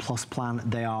Protection Plus plan.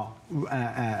 They are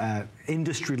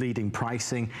industry-leading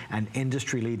pricing and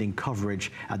industry-leading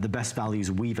coverage at the best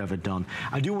values we've ever done.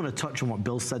 I do want to touch on what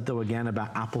Bill said, though, again,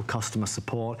 about Apple customer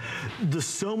support. There's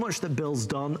so much that Bill's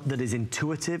done that is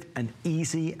intuitive and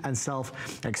easy and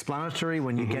self-explanatory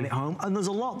when you get it home, and there's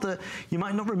a lot that you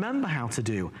might not remember how to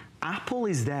do. Apple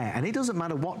is there, and it doesn't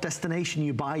matter what destination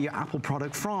you buy your Apple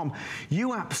product from.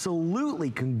 You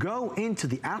absolutely can go into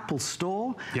the Apple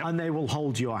store and they will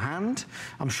hold your hand.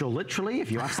 I'm sure literally,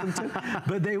 if you ask them to,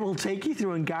 but they will take you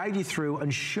through and guide you through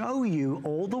and show you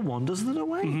all the wonders that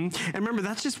await. And remember,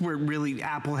 that's just where really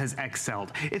Apple has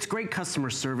excelled. It's great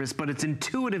customer service, but it's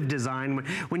intuitive design.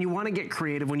 When you want to get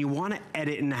creative, when you want to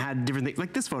edit and add different things,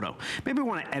 like this photo, maybe I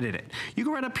want to edit it. You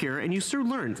go right up here and you sort of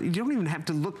learn. You don't even have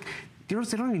to look. You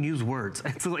notice they don't even use words.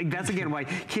 So like that's again why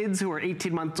kids who are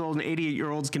 18 months old and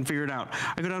 88-year-olds can figure it out.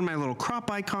 I go down to my little crop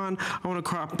icon. I want to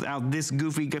crop out this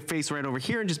goofy face right over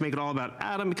here and just make it all about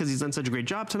Adam because he's done such a great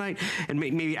job tonight, and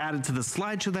maybe add it to the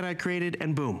slideshow that I created,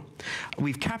 and boom.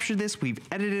 We've captured this, we've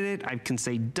edited it, I can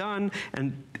say done,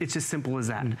 and it's as simple as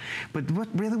that. But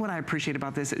what I appreciate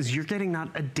about this is you're getting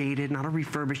not a dated, not a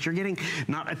refurbished, you're getting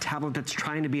not a tablet that's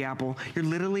trying to be Apple, you're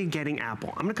literally getting Apple.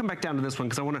 I'm gonna come back down to this one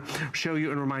because I want to show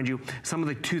you and remind you some of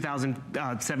the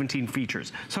 2017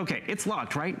 features. So okay, it's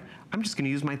locked, right? I'm just gonna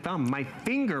use my thumb. My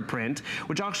fingerprint,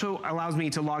 which also allows me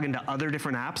to log into other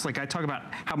different apps. Like I talk about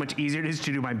how much easier it is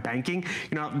to do my banking.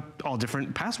 You know, all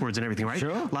different passwords and everything, right? Sure.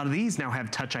 A lot of these now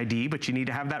have Touch ID, but you need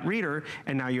to have that reader,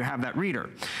 and now you have that reader.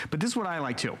 But this is what I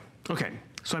like too. Okay,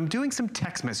 so I'm doing some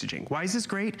text messaging. Why is this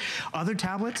great? Other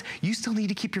tablets, you still need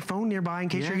to keep your phone nearby in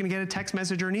case you're gonna get a text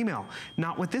message or an email.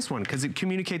 Not with this one, because it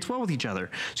communicates well with each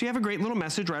other. So you have a great little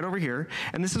message right over here,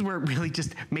 and this is where it really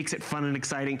just makes it fun and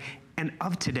exciting and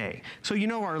of today. So you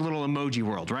know our little emoji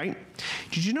world, right?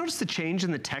 Did you notice the change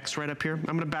in the text right up here?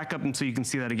 I'm gonna back up and so you can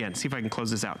see that again. See if I can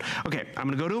close this out. Okay, I'm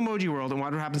gonna go to emoji world, and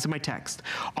what happens to my text?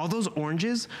 All those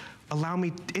oranges allow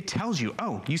me, it tells you,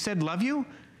 oh, you said love you?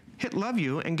 Hit love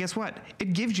you, and guess what?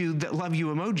 It gives you the love you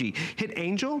emoji. Hit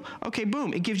angel, okay,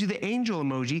 boom, it gives you the angel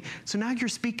emoji, so now you're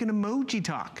speaking emoji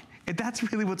talk. And that's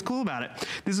really what's cool about it.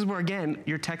 This is where, again,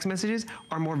 your text messages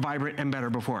are more vibrant and better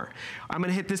before. I'm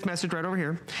gonna hit this message right over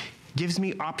here. Gives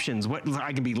me options.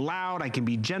 I can be loud, I can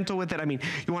be gentle with it. I mean,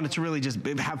 you want it to really just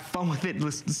have fun with it,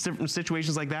 different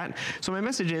situations like that. So my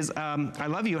message is, I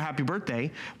love you, happy birthday,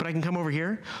 but I can come over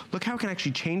here. Look how I can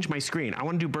actually change my screen. I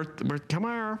want to do come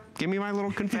here, give me my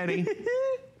little confetti.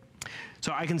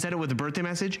 So I can send it with a birthday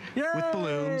message, with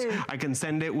balloons. I can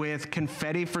send it with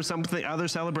confetti for something, other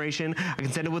celebration. I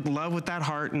can send it with love with that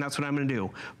heart, and that's what I'm gonna do.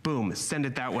 Boom, send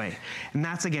it that way. And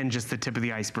that's, again, just the tip of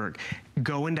the iceberg.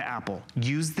 Go into Apple,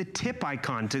 use the tip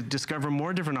icon to discover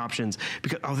more different options.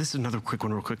 Because, oh, this is another quick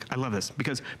one real quick. I love this,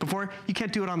 because before, you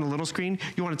can't do it on the little screen.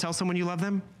 You wanna tell someone you love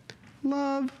them?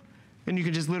 Love. And you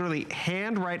can just literally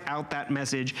hand write out that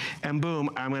message, and boom,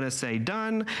 I'm gonna say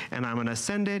done, and I'm gonna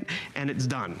send it, and it's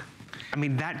done. I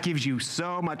mean, that gives you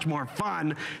so much more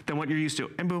fun than what you're used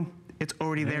to. And boom, it's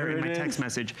already there in my text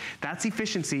message. That's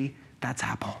efficiency, that's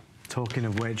Apple. Talking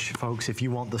of which, folks, if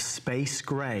you want the space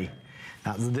gray,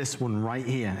 that's this one right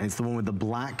here. It's the one with the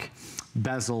black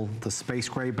bezel, the space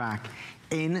gray back.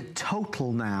 In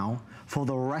total now, for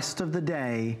the rest of the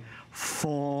day,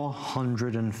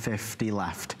 450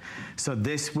 left. So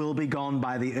this will be gone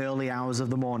by the early hours of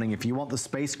the morning. If you want the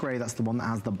space gray, that's the one that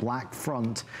has the black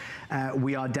front.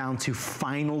 We are down to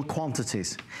final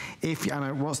quantities.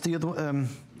 What's the other,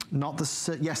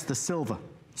 yes, the silver.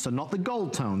 So not the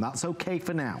gold tone, that's okay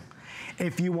for now.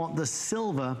 If you want the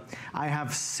silver, I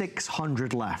have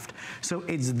 600 left. So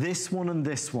it's this one and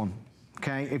this one.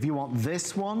 Okay, if you want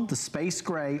this one, the space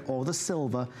gray or the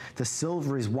silver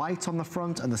is white on the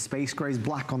front and the space gray is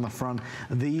black on the front.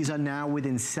 These are now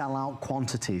within sellout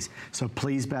quantities. So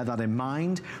please bear that in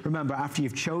mind. Remember, after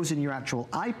you've chosen your actual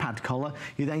iPad color,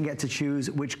 you then get to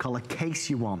choose which color case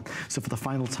you want. So for the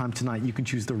final time tonight, you can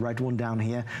choose the red one down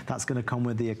here. That's gonna come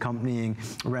with the accompanying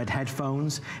red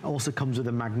headphones. It also comes with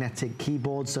a magnetic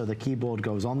keyboard, so the keyboard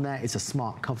goes on there. It's a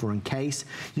smart cover and case.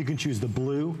 You can choose the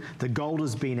blue. The gold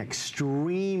has been extremely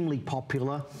extremely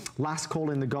popular. Last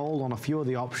call in the gold on a few of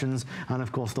the options. And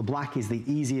of course, the black is the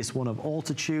easiest one of all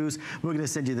to choose. We're gonna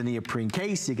send you the neoprene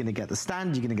case. You're gonna get the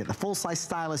stand. You're gonna get the full-size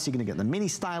stylus. You're gonna get the mini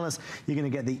stylus. You're gonna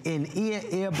get the in-ear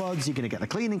earbuds. You're gonna get the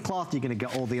cleaning cloth. You're gonna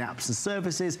get all the apps and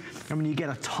services. I mean, you get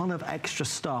a ton of extra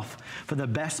stuff for the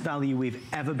best value we've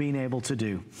ever been able to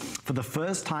do. For the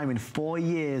first time in 4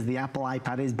 years, the Apple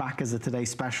iPad is back as a Today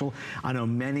Special. I know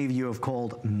many of you have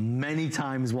called many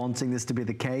times wanting this to be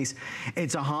the case.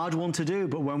 It's a hard one to do,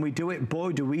 but when we do it,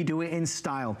 boy, do we do it in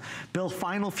style. Bill,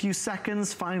 final few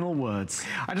seconds, final words.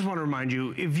 I just want to remind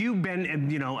you, if you've been,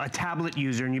 you know, a tablet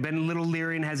user and you've been a little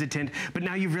leery and hesitant, but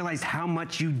now you've realized how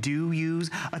much you do use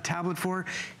a tablet for,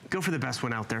 go for the best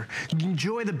one out there.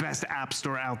 Enjoy the best app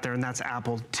store out there, and that's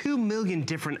Apple. 2 million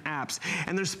different apps,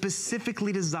 and they're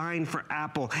specifically designed for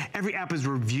Apple. Every app is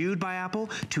reviewed by Apple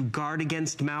to guard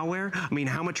against malware. I mean,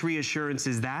 how much reassurance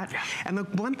is that? Yeah. And the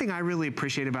one thing I really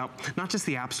appreciate about not just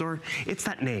the App Store, it's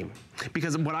that name.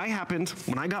 Because what happened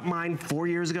when I got mine 4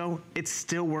 years ago, it's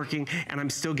still working, and I'm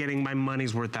still getting my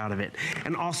money's worth out of it.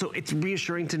 And also, it's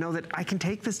reassuring to know that I can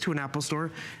take this to an Apple store.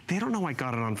 They don't know I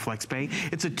got it on FlexPay.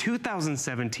 It's a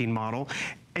 2017 model,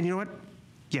 and you know what?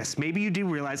 Yes, maybe you do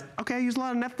realize, okay, I use a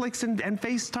lot of Netflix and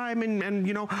FaceTime and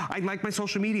you know, I like my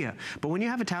social media. But when you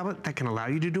have a tablet that can allow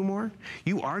you to do more,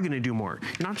 you are gonna do more.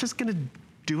 You're not just gonna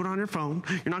do it on your phone.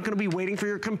 You're not gonna be waiting for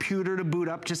your computer to boot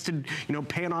up just to, you know,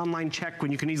 pay an online check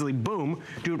when you can easily, boom,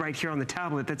 do it right here on the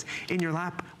tablet that's in your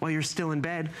lap while you're still in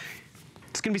bed.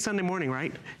 It's gonna be Sunday morning,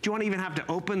 right? Do you wanna even have to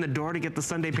open the door to get the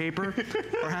Sunday paper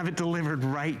or have it delivered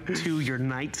right to your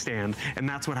nightstand? And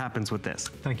that's what happens with this.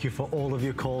 Thank you for all of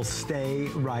your calls. Stay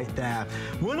right there.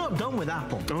 We're not done with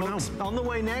Apple. Oh, no. On the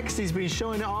way next, he's been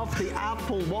showing it off, the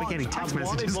Apple Watch. We're getting text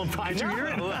messages. Did you hear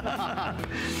it?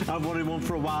 I've wanted one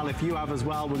for a while. If you have as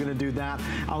well, we're gonna do that.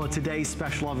 Our today's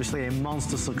special, obviously a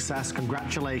monster success.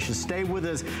 Congratulations. Stay with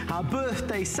us. Our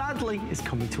birthday, sadly, is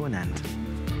coming to an end.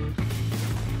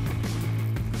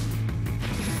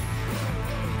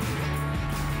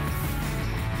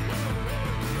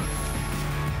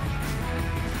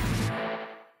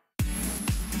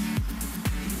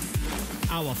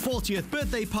 Our 40th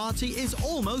birthday party is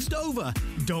almost over.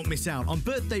 Don't miss out on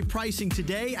birthday pricing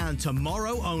today and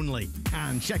tomorrow only.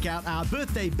 And check out our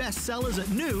birthday bestsellers at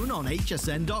noon on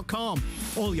hsn.com.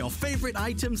 All your favorite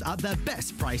items at their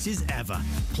best prices ever.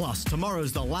 Plus,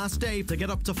 tomorrow's the last day to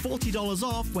get up to $40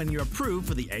 off when you're approved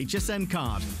for the HSN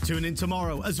card. Tune in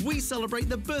tomorrow as we celebrate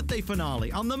the birthday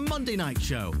finale on the Monday Night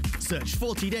Show. Search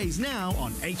 40 Days now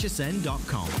on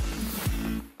hsn.com.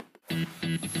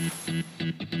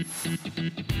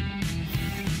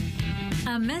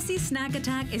 A messy snack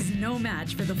attack is no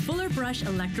match for the Fuller Brush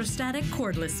Electrostatic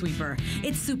Cordless Sweeper.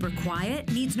 It's super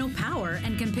quiet, needs no power,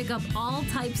 and can pick up all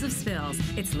types of spills.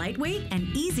 It's lightweight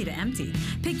and easy to empty.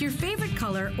 Pick your favorite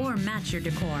color or match your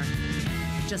decor.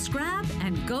 Just grab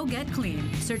and go get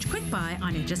clean. Search Quick Buy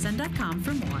on hsn.com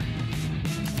for more.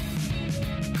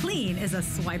 Clean is a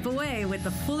swipe away with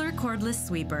the Fuller Cordless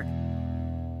Sweeper.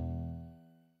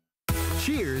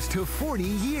 Cheers to 40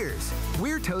 years.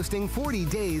 We're toasting 40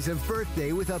 days of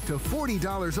birthday with up to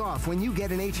 $40 off when you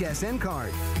get an HSN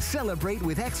card. Celebrate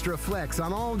with extra flex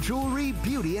on all jewelry,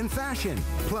 beauty, and fashion.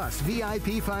 Plus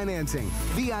VIP financing,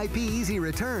 VIP easy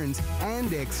returns,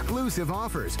 and exclusive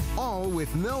offers, all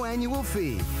with no annual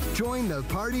fee. Join the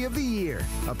party of the year.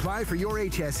 Apply for your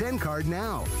HSN card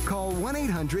now. Call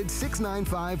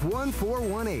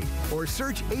 1-800-695-1418 or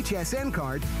search HSN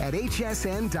card at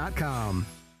hsn.com.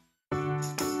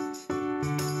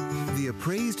 The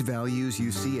appraised values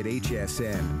you see at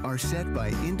HSN are set by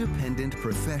independent,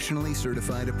 professionally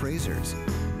certified appraisers.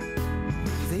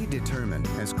 They determine,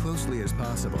 as closely as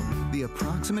possible, the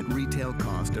approximate retail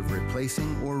cost of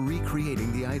replacing or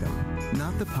recreating the item,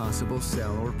 not the possible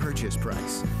sell or purchase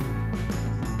price.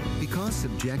 Because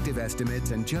subjective estimates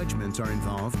and judgments are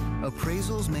involved,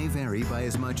 appraisals may vary by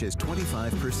as much as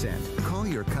 25%. Call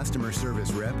your customer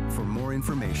service rep for more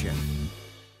information.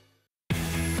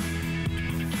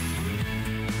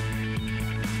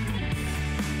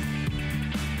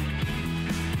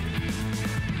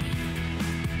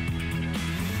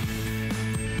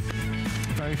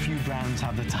 Very few brands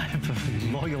have the type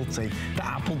of loyalty that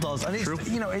Apple does, and it's,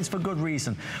 you know, it's for good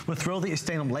reason. We're thrilled that you're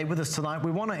staying up late with us tonight.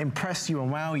 We want to impress you and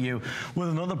wow you with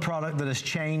another product that has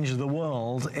changed the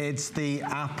world. It's the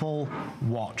Apple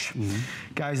Watch.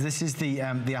 Guys, this is the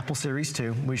Apple Series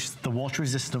 2, which is the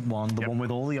water-resistant one, the one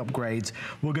with all the upgrades.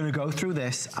 We're going to go through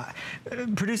this.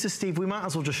 Producer Steve, we might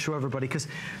as well just show everybody, because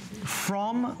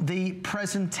from the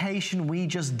presentation we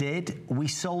just did, we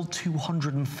sold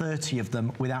 230 of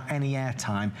them without any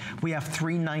airtime. We have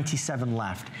 397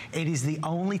 left. It is the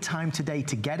only time today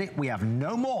to get it. We have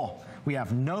no more. We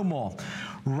have no more.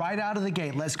 Right out of the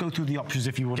gate, let's go through the options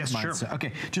if you wouldn't mind. Sure.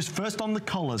 Okay, just first on the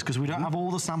colors, because we don't have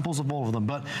all the samples of all of them,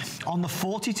 but on the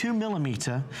 42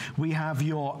 millimeter, we have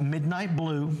your midnight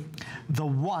blue, the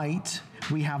white,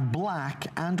 we have black,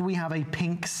 and we have a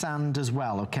pink sand as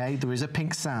well, okay? There is a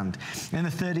pink sand. In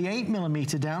the 38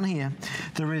 millimeter down here,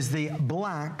 there is the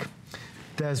black,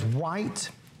 there's white,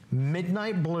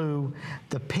 midnight blue,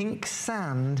 the pink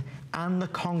sand, and the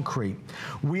concrete.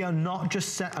 We are not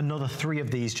just set another 3 of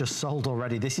these just sold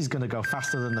already. This is gonna go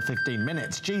faster than the 15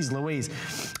 minutes. Jeez Louise.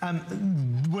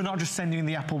 We're not just sending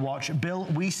the Apple Watch. Bill,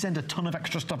 we send a ton of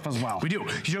extra stuff as well. We do.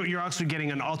 You're also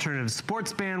getting an alternative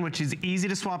sports band, which is easy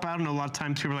to swap out. And a lot of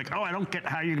times people are like, oh, I don't get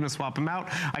how you're gonna swap them out.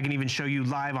 I can even show you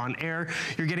live on air.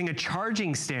 You're getting a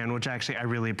charging stand, which actually I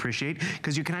really appreciate,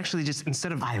 because you can actually just,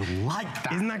 instead of... I like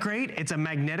that. Isn't that great? It's a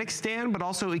magnetic stand, but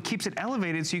also it keeps it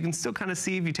elevated so you can still kind of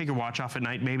see if you take your watch off at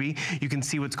night, maybe you can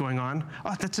see what's going on.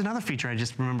 Oh, that's another feature I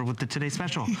just remembered with the Today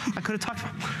Special. I could have talked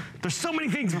about. There's so many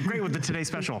things great with the Today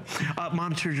Special.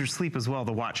 Monitors your sleep as well.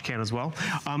 The watch can as well.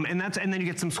 And then you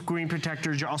get some screen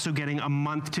protectors. You're also getting a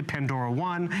month to Pandora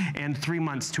One and 3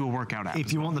 months to a workout app.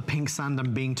 If you want the pink sand,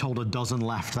 I'm being told a dozen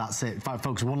left. That's it.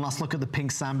 Folks, one last look at the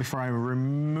pink sand before I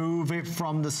remove it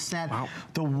from the set. Wow.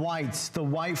 The white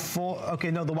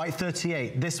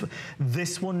 38.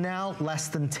 This one now, less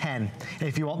than 10.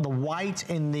 If you want the white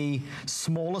in the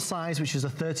smaller size, which is a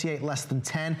 38, less than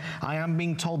 10. I am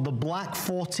being told the black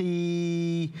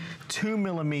 42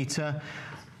 millimeter,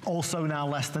 also now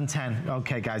less than 10.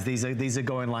 Okay, guys, these are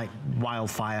going like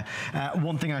wildfire.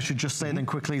 One thing I should just say then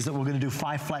quickly is that we're going to do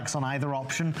 5 flex on either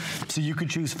option. So you could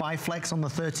choose 5 flex on the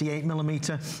 38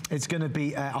 millimeter. It's going to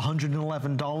be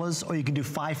 $111, or you can do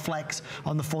 5 flex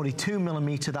on the 42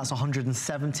 millimeter. That's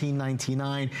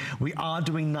 $117.99. We are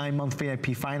doing 9-month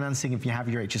VIP financing if you have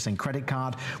your HSN credit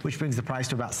card, which brings the price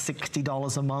to about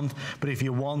 $60 a month. But if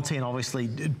you're wanting, obviously,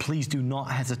 please do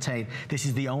not hesitate. This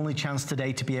is the only chance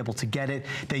today to be able to get it.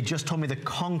 They just told me the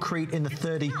concrete in the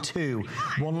 32.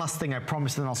 One last thing, I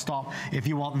promise, then I'll stop. If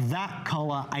you want that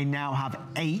color, I now have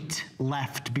 8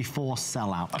 left before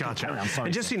sellout. Okay, gotcha. I'm sorry.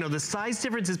 And just so you know, the size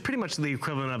difference is pretty much the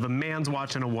equivalent of a man's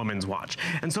watch and a woman's watch.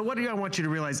 And so what I want you to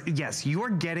realize, yes, you are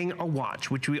getting a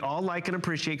watch, which we all like and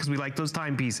appreciate because we like those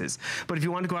timepieces. But if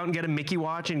you want to go out and get a Mickey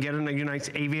watch and get a nice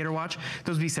aviator watch,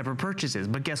 those would be separate purchases.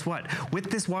 But guess what?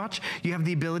 With this watch, you have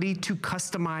the ability to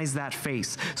customize that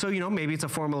face. So, you know, maybe it's a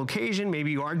formal occasion,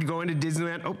 maybe you are going to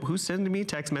Disneyland. Oh, who's sending me a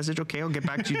text message? Okay, I'll get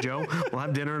back to you, Joe. We'll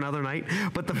have dinner another night.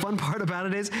 But the fun part about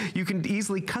it is you can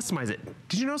easily customize it.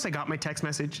 Did you notice I got my text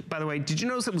message? By the way, did you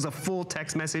notice it was a full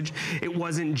text message? It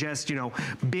wasn't just, you know,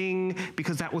 Bing,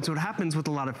 because that's what happens with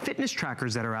a lot of fitness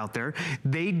trackers that are out there.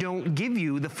 They don't give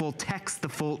you the full text, the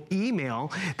full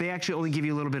email. They actually only give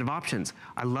you a little bit of options.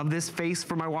 I love this face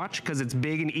for my watch because it's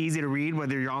big and easy to read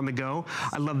whether you're on the go.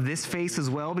 I love this face as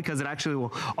well because it actually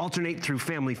will alternate through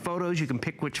family photos. You can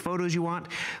pick which photos you want.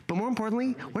 But more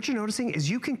importantly, what you're noticing is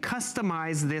you can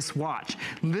customize this watch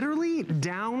literally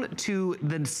down to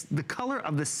the color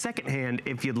of the second hand,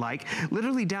 if you'd like,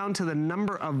 literally down to the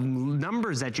number of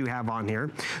numbers that you have on here.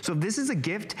 So if this is a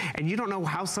gift and you don't know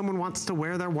how someone wants to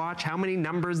wear their watch, how many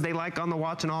numbers they like on the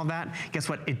watch and all that, guess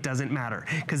what? It doesn't matter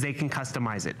because they can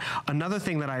customize it. Another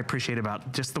thing that I appreciate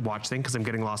about just the watch thing, because I'm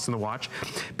getting lost in the watch,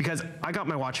 because I got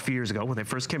my watch a few years ago when they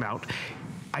first came out,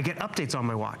 I get updates on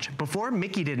my watch. Before,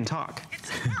 Mickey didn't talk.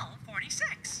 It's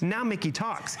 12:46. Now Mickey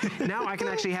talks. Now I can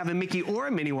actually have a Mickey or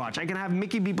a mini watch. I can have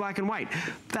Mickey be black and white.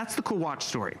 That's the cool watch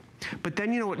story. But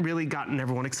then you know what really gotten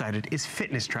everyone excited is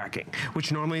fitness tracking,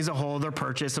 which normally is a whole other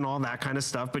purchase and all that kind of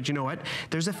stuff. But you know what?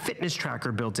 There's a fitness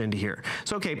tracker built into here.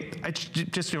 So okay, it's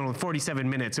just, you know, 47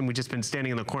 minutes and we've just been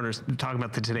standing in the corners talking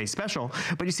about the Today Special.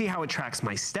 But you see how it tracks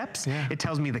my steps. Yeah. It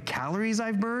tells me the calories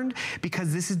I've burned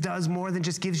because this does more than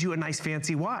just gives you a nice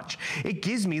fancy watch. It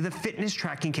gives me the fitness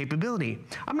tracking capability.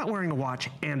 I'm not wearing a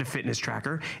watch and a fitness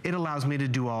tracker. It allows me to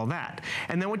do all that.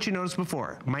 And then what you noticed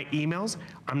before, my emails,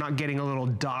 I'm not getting a little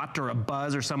dot or a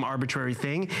buzz or some arbitrary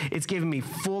thing. It's giving me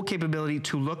full capability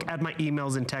to look at my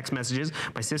emails and text messages.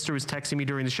 My sister was texting me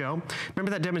during the show.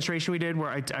 Remember that demonstration we did where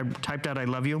I typed out I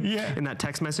love you in that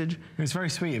text message? It was very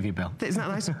sweet of you, Bill. Isn't that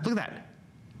nice? Look at that.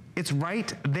 It's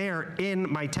right there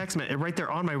in my text message, right there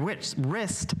on my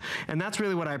wrist. And that's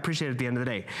really what I appreciate at the end of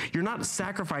the day. You're not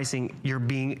sacrificing your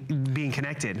being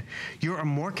connected. You are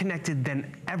more connected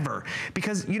than ever.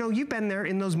 Because, you know, you've been there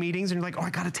in those meetings and you're like, oh, I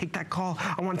got to take that call.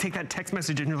 I want to take that text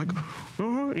message. And you're like,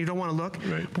 oh, phone, you don't want to look.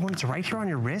 Right. But when it's right here on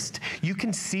your wrist, you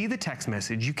can see the text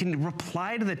message. You can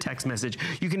reply to the text message.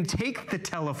 You can take the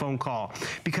telephone call,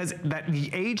 because the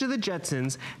age of the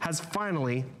Jetsons has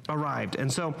finally arrived.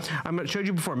 And so I showed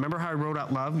you before. Remember how I wrote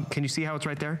out love? Can you see how it's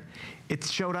right there? It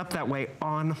showed up that way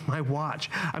on my watch.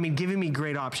 I mean, giving me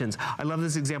great options. I love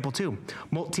this example too.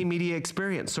 Multimedia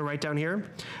experience. So right down here,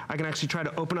 I can actually try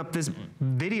to open up this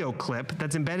video clip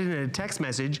that's embedded in a text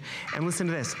message and listen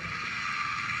to this.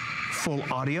 Full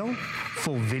audio,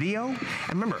 full video. And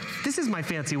remember, this is my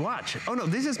fancy watch. Oh no,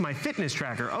 this is my fitness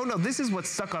tracker. Oh no, this is what's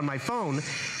stuck on my phone.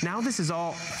 Now this is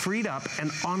all freed up and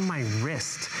on my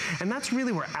wrist. And that's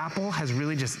really where Apple has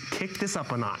really just kicked this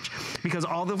up a notch, because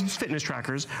all those fitness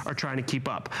trackers are trying to keep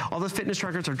up. All those fitness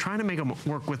trackers are trying to make them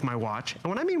work with my watch. And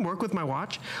when I mean work with my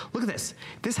watch, look at this.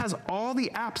 This has all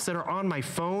the apps that are on my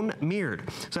phone mirrored.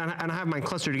 So, and I have mine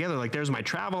clustered together. Like there's my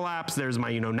travel apps, there's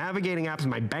my, navigating apps,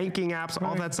 my banking apps,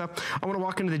 all that stuff. I want to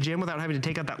walk into the gym without having to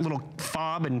take out that little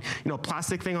fob and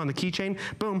plastic thing on the keychain.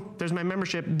 Boom, there's my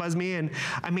membership, buzz me in.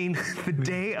 I mean, the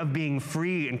day of being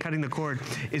free and cutting the cord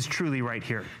is truly right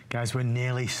here. Guys, we're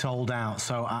nearly sold out,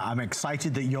 so I'm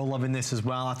excited that you're loving this as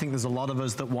well. I think there's a lot of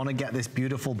us that want to get this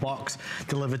beautiful box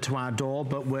delivered to our door,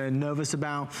 but we're nervous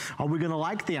about, are we going to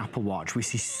like the Apple Watch? We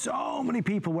see so many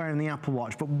people wearing the Apple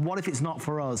Watch, but what if it's not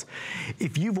for us?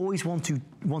 If you've always wanted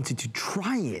to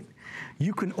try it,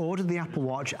 you can order the Apple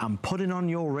Watch and put it on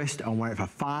your wrist and wear it for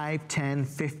 5, 10,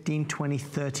 15, 20,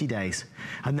 30 days.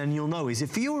 And then you'll know, is it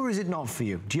for you or is it not for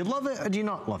you? Do you love it or do you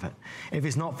not love it? If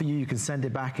it's not for you, you can send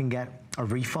it back and get a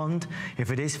refund.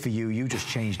 If it is for you, you just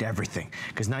changed everything,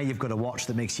 because now you've got a watch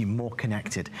that makes you more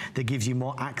connected, that gives you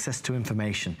more access to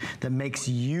information, that makes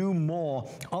you more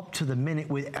up to the minute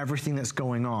with everything that's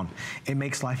going on. It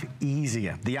makes life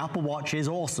easier. The Apple Watch is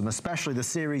awesome, especially the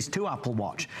Series 2 Apple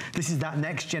Watch. This is that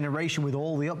next generation with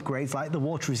all the upgrades like the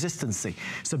water resistancy.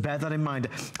 So bear that in mind.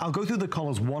 I'll go through the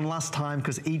colors one last time,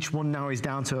 because each one now is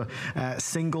down to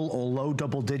single or low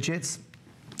double digits.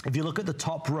 If you look at the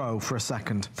top row for a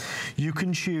second, you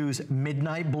can choose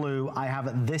midnight blue. I have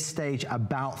at this stage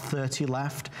about 30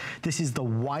 left. This is the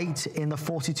white in the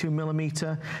 42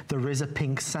 millimeter. There is a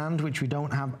pink sand, which we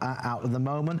don't have out at the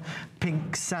moment.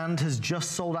 Pink sand has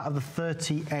just sold out of the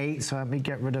 38, so let me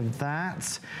get rid of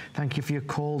that. Thank you for your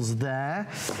calls there.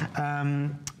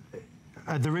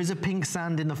 There is a pink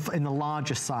sand in the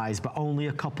larger size, but only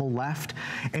a couple left.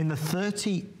 In the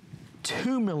 38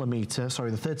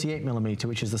 millimeter,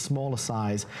 which is the smaller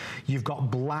size, you've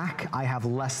got black. I have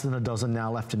less than a dozen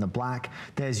now left in the black.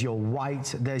 There's your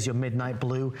white, there's your midnight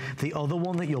blue. The other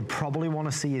one that you'll probably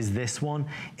want to see is this one.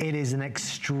 It is an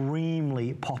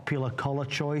extremely popular color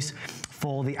choice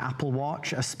for the Apple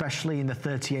Watch, especially in the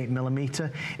 38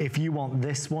 millimeter. If you want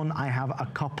this one, I have a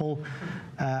couple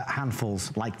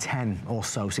handfuls, like 10 or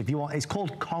so. So if you want, it's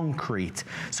called Concrete.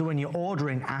 So when you're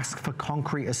ordering, ask for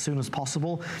Concrete as soon as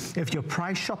possible. If you're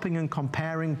price shopping and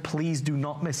comparing, please do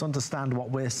not misunderstand what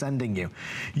we're sending you.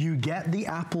 You get the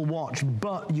Apple Watch,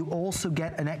 but you also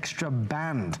get an extra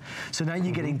band. So now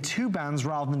you're getting 2 bands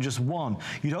rather than just 1.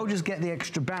 You don't just get the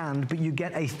extra band, but you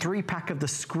get a 3-pack of the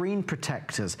screen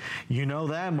protectors. You know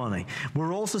their money.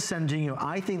 We're also sending you,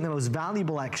 I think, the most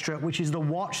valuable extra, which is the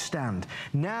watch stand.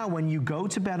 Now, when you go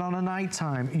to bed on a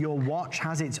nighttime, your watch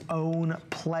has its own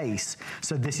place.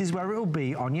 So this is where it will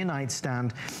be on your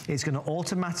nightstand. It's going to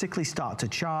automatically start to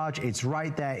charge. It's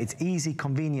right there. It's easy,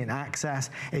 convenient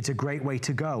access. It's a great way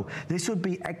to go. This would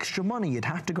be extra money. You'd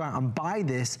have to go out and buy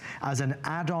this as an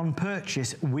add-on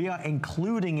purchase. We are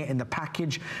including it in the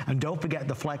package. And don't forget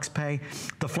the Flex Pay.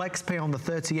 The Flex Pay on the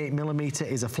 38 millimeter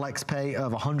is a Flex Pay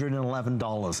of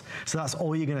 $111. So that's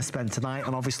all you're going to spend tonight.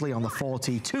 And obviously on the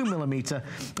 42 millimeter,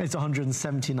 it's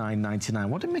 $179.99.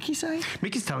 What did Mickey say?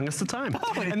 Mickey's telling us the time.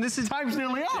 Oh, and this is time's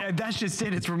nearly up. That's just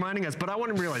it. It's reminding us. But I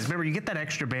want to realize, remember, you get that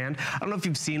extra band. I don't know if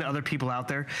you've seen other people out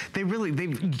there. They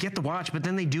get the watch, but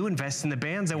then they do invest in the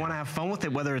bands. They want to have fun with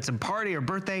it, whether it's a party or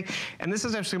birthday. And this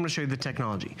is actually, I'm going to show you the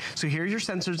technology. So here are your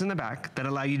sensors in the back that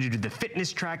allow you to do the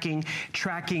fitness tracking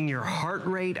your heart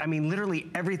rate. I mean, literally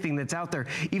everything that's out there.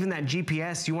 Even that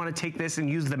GPS, you want to take this and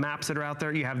use the maps that are out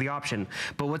there, you have the option.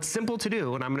 But what's simple to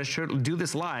do, and I'm going to do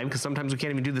this live, because sometimes we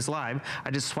can't even do this live.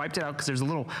 I just swiped it out because there's a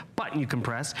little button you can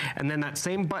press, and then that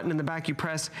same button in the back you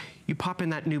press, you pop in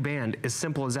that new band, as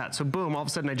simple as that. So boom, all of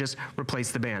a sudden I just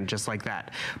replaced the band just like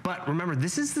that. But remember,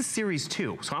 this is the Series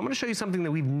 2. So I'm going to show you something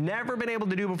that we've never been able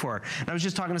to do before. And I was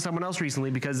just talking to someone else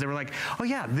recently because they were like, oh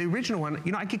yeah, the original one,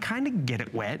 I could kind of get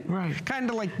it wet. Right. Kind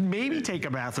of like maybe take a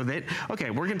bath with it. Okay,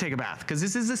 we're going to take a bath because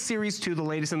this is the Series 2, the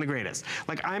latest and the greatest.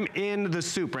 Like I'm in the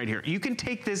soup right here. You can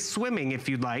take this swimming if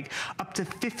you'd like up to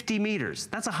 50 meters.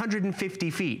 That's 150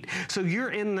 feet. So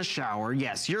you're in the shower,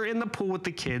 yes. You're in the pool with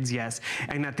the kids, yes.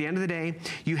 And at the end of the day,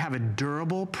 you have a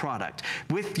durable product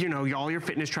with, you know, all your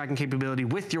fitness tracking capability,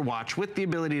 with your watch, with the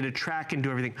ability to track and do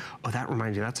everything. Oh, that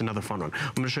reminds you, that's another fun one.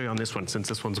 I'm gonna show you on this one since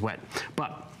this one's wet.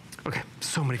 But okay,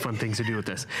 so many fun things to do with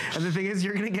this. And the thing is,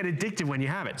 you're gonna get addicted when you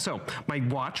have it. So my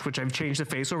watch, which I've changed the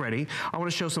face already, I wanna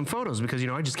show some photos because, you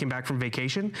know, I just came back from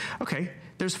vacation. Okay,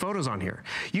 there's photos on here.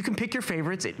 You can pick your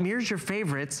favorites. It mirrors your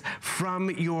favorites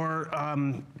from your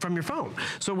phone.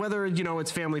 So whether, you know, it's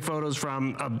family photos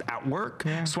from at work,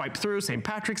 swipe through, St.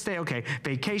 Patrick's Day, okay,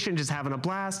 vacation, just having a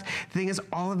blast. The thing is,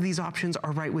 all of these options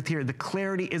are right with here. The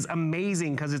clarity is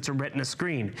amazing because it's a Retina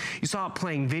screen. You saw it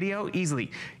playing video easily.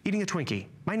 Eating a Twinkie.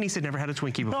 My niece had never had a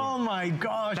Twinkie before. Oh my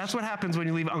gosh. That's what happens when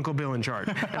you leave Uncle Bill in charge.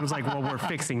 And it was like, well, we're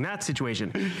fixing that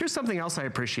situation. Here's something else I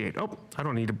appreciate. Oh, I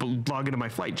don't need to log into my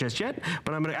flight just yet,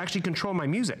 but I'm gonna actually control my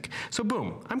music. So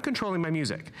boom, I'm controlling my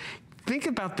music. Think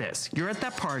about this. You're at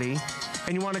that party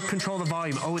and you want to control the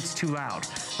volume. Oh, it's too loud.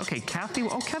 Okay, Kathy.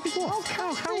 Oh, Kathy Wolf. Oh,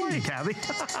 Kathy. How are you,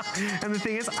 Kathy? And the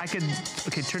thing is, I could,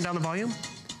 okay, turn down the volume.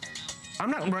 I'm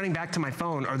not running back to my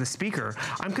phone or the speaker.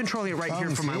 I'm controlling it right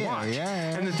here from my watch.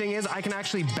 And the thing is, I can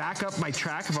actually back up my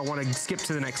track if I want to skip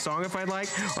to the next song if I'd like,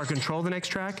 or control the next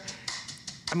track.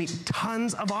 I mean,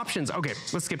 tons of options. Okay,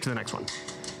 let's skip to the next one.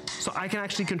 So I can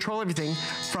actually control everything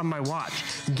from my watch.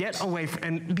 Get away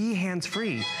and be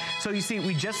hands-free. So you see,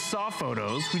 we just saw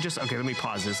photos. Okay, let me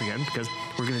pause this again because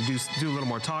we're gonna do a little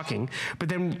more talking. But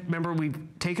then remember, we've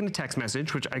taken a text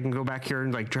message, which I can go back here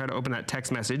and like try to open that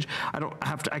text message. I don't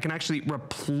have to, I can actually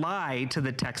reply to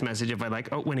the text message if I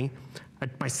like. Oh, Winnie,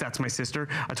 that's my sister.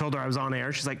 I told her I was on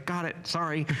air. She's like, got it,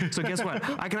 sorry. So guess what?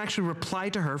 I can actually reply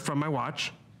to her from my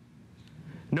watch.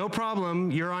 No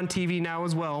problem, you're on TV now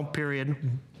as well, period.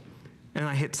 And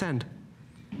I hit send.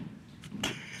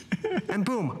 And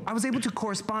boom, I was able to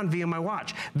correspond via my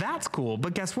watch. That's cool,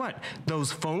 but guess what?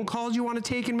 Those phone calls you want to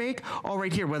take and make, all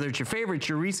right here, whether it's your favorites,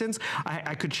 your recents,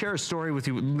 I could share a story with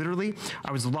you. Literally,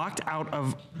 I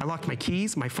locked my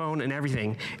keys, my phone, and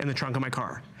everything in the trunk of my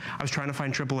car. I was trying to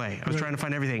find AAA. I was trying to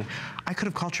find everything. I could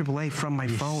have called AAA from my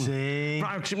phone. See?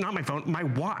 Not my phone, my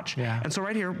watch. Yeah. And so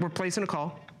right here, we're placing a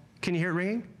call. Can you hear it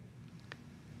ringing?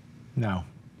 No.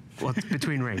 Well, it's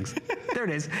between rings. There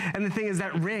it is. And the thing is,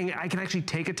 that ring, I can actually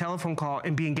take a telephone call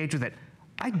and be engaged with it.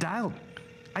 I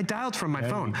dialed from my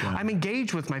phone. I'm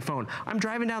engaged with my phone. I'm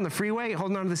driving down the freeway,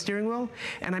 holding onto the steering wheel,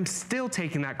 and I'm still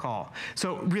taking that call.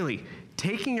 So really,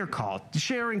 taking your call,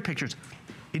 sharing pictures.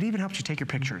 It even helps you take your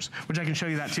pictures, which I can show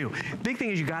you that too. Big thing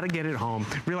is you gotta get it home.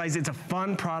 Realize it's a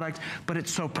fun product, but it's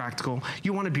so practical.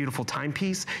 You want a beautiful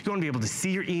timepiece. You wanna be able to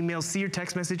see your emails, see your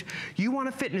text message. You want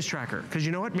a fitness tracker, because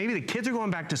you know what? Maybe the kids are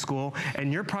going back to school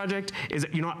and your project is,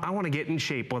 you know what? I wanna get in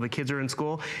shape while the kids are in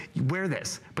school. Wear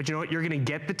this, but you know what? You're gonna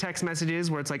get the text messages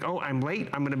where it's like, oh, I'm late.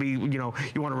 I'm gonna be, you know,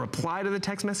 you wanna reply to the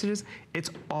text messages. It's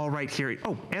all right here.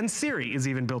 Oh, and Siri is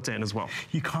even built in as well.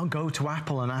 You can't go to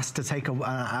Apple and ask to take an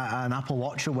Apple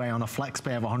Watch away on a flex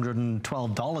pay of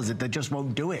 $112. They just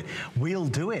won't do it. We'll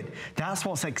do it. That's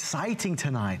what's exciting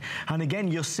tonight. And again,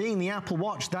 you're seeing the Apple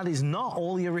Watch. That is not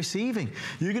all you're receiving.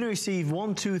 You're going to receive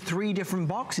 1, 2, 3 different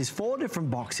boxes, 4 different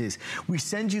boxes. We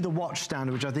send you the watch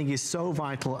stand, which I think is so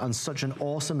vital and such an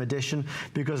awesome addition,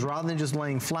 because rather than just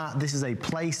laying flat, this is a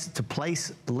place to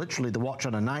place literally the watch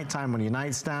on a nighttime on your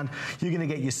nightstand. You're going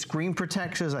to get your screen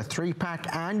protectors, a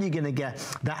 3-pack, and you're going to get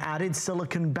that added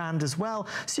silicone band as well,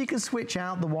 so you can switch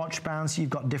out the watch bands. So you've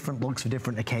got different looks for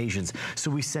different occasions. So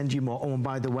we send you more. Oh, and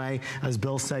by the way, as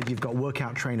Bill said, you've got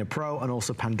Workout Trainer Pro and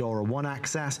also Pandora One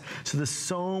access. So there's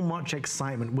so much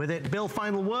excitement with it. Bill,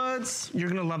 final words? You're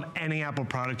gonna love any Apple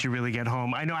product you really get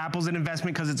home. I know Apple's an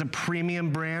investment because it's a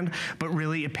premium brand, but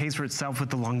really it pays for itself with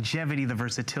the longevity, the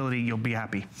versatility. You'll be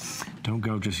happy. Don't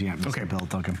go just yet, Mr. Bill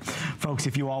Duggan. Folks,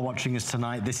 if you are watching us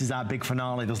tonight, this is our big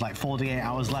finale. There's like 48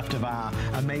 hours left of our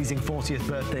amazing 40th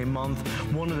birthday month.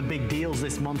 One of the big deals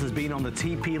this month has been on the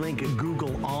TP-Link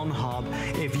Google On Hub.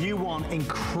 If you want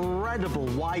incredible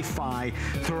Wi-Fi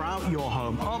throughout your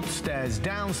home, upstairs,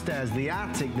 downstairs, the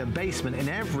attic, the basement, in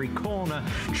every corner,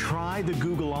 try the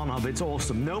Google On Hub. It's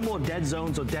awesome. No more dead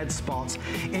zones or dead spots.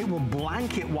 It will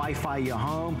blanket Wi-Fi your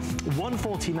home,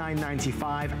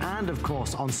 $149.95, and of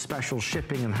course on special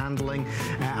shipping and handling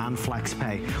and flex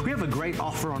pay. We have a great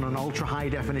offer on an ultra high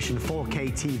definition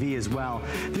 4K TV as well.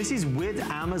 This is with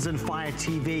Amazon Fire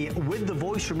TV with the the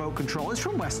voice remote control. It's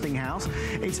from Westinghouse.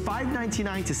 It's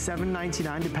 $599 to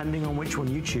 $799, depending on which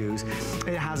one you choose.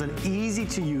 It has an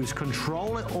easy-to-use,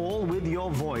 control it all with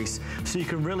your voice, so you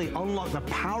can really unlock the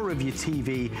power of your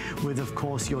TV with, of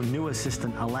course, your new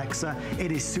assistant, Alexa.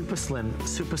 It is super slim,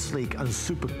 super sleek, and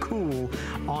super cool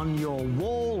on your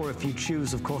wall, or if you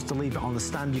choose, of course, to leave it on the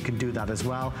stand, you can do that as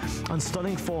well. And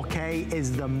stunning 4K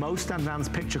is the most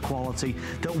advanced picture quality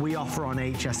that we offer on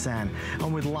HSN.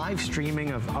 And with live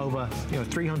streaming of over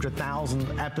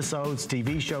 300,000 episodes,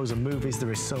 TV shows, and movies,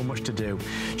 there is so much to do.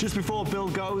 Just before Bill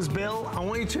goes, Bill, I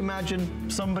want you to imagine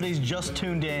somebody's just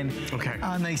tuned in,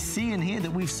 and they see in here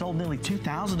that we've sold nearly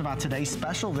 2,000 of our today's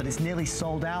special, that it's nearly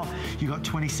sold out. You got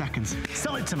 20 seconds.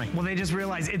 Sell it to me. Well, they just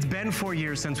realized it's been 4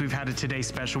 years since we've had a Today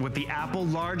Special with the Apple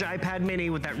large iPad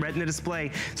mini with that Retina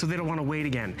display, so they don't want to wait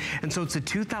again. And so it's a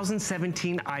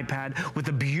 2017 iPad with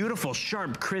a beautiful,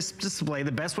 sharp, crisp display,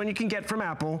 the best one you can get from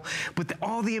Apple, with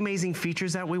all the amazing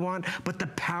features that we want, but the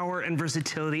power and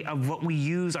versatility of what we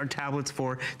use our tablets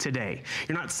for today.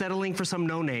 You're not settling for some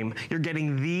no-name. You're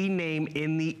getting the name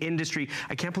in the industry.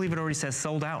 I can't believe it already says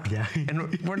sold out. Yeah.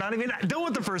 And we're not even done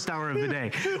with the first hour of the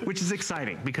day, which is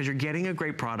exciting because you're getting a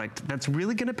great product that's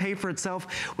really going to pay for itself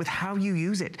with how you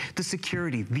use it, the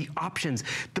security, the options.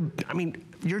 I mean,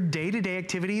 your day-to-day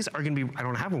activities are going to be, I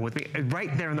don't have one with me,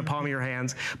 right there in the palm of your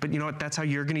hands, but you know what, that's how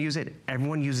you're going to use it.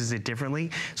 Everyone uses it differently.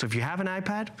 So if you have an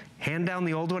iPad, hand down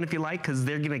the old one if you like, because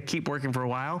they're going to keep working for a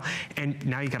while, and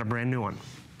now you got a brand new one.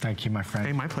 Thank you, my friend.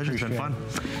 Hey, my pleasure. It's been fun.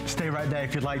 Stay right there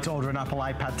if you'd like to order an Apple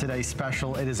iPad Today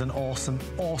Special. It is an awesome,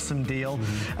 awesome deal.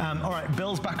 All right,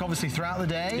 Bill's back obviously throughout the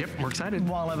day. Yep, we're excited.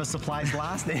 While ever supplies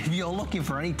last. If you're looking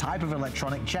for any type of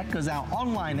electronic, check us out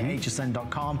online at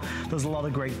hsn.com. There's a lot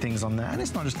of great things on there. And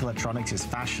it's not just electronics, it's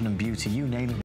fashion and beauty, you name it.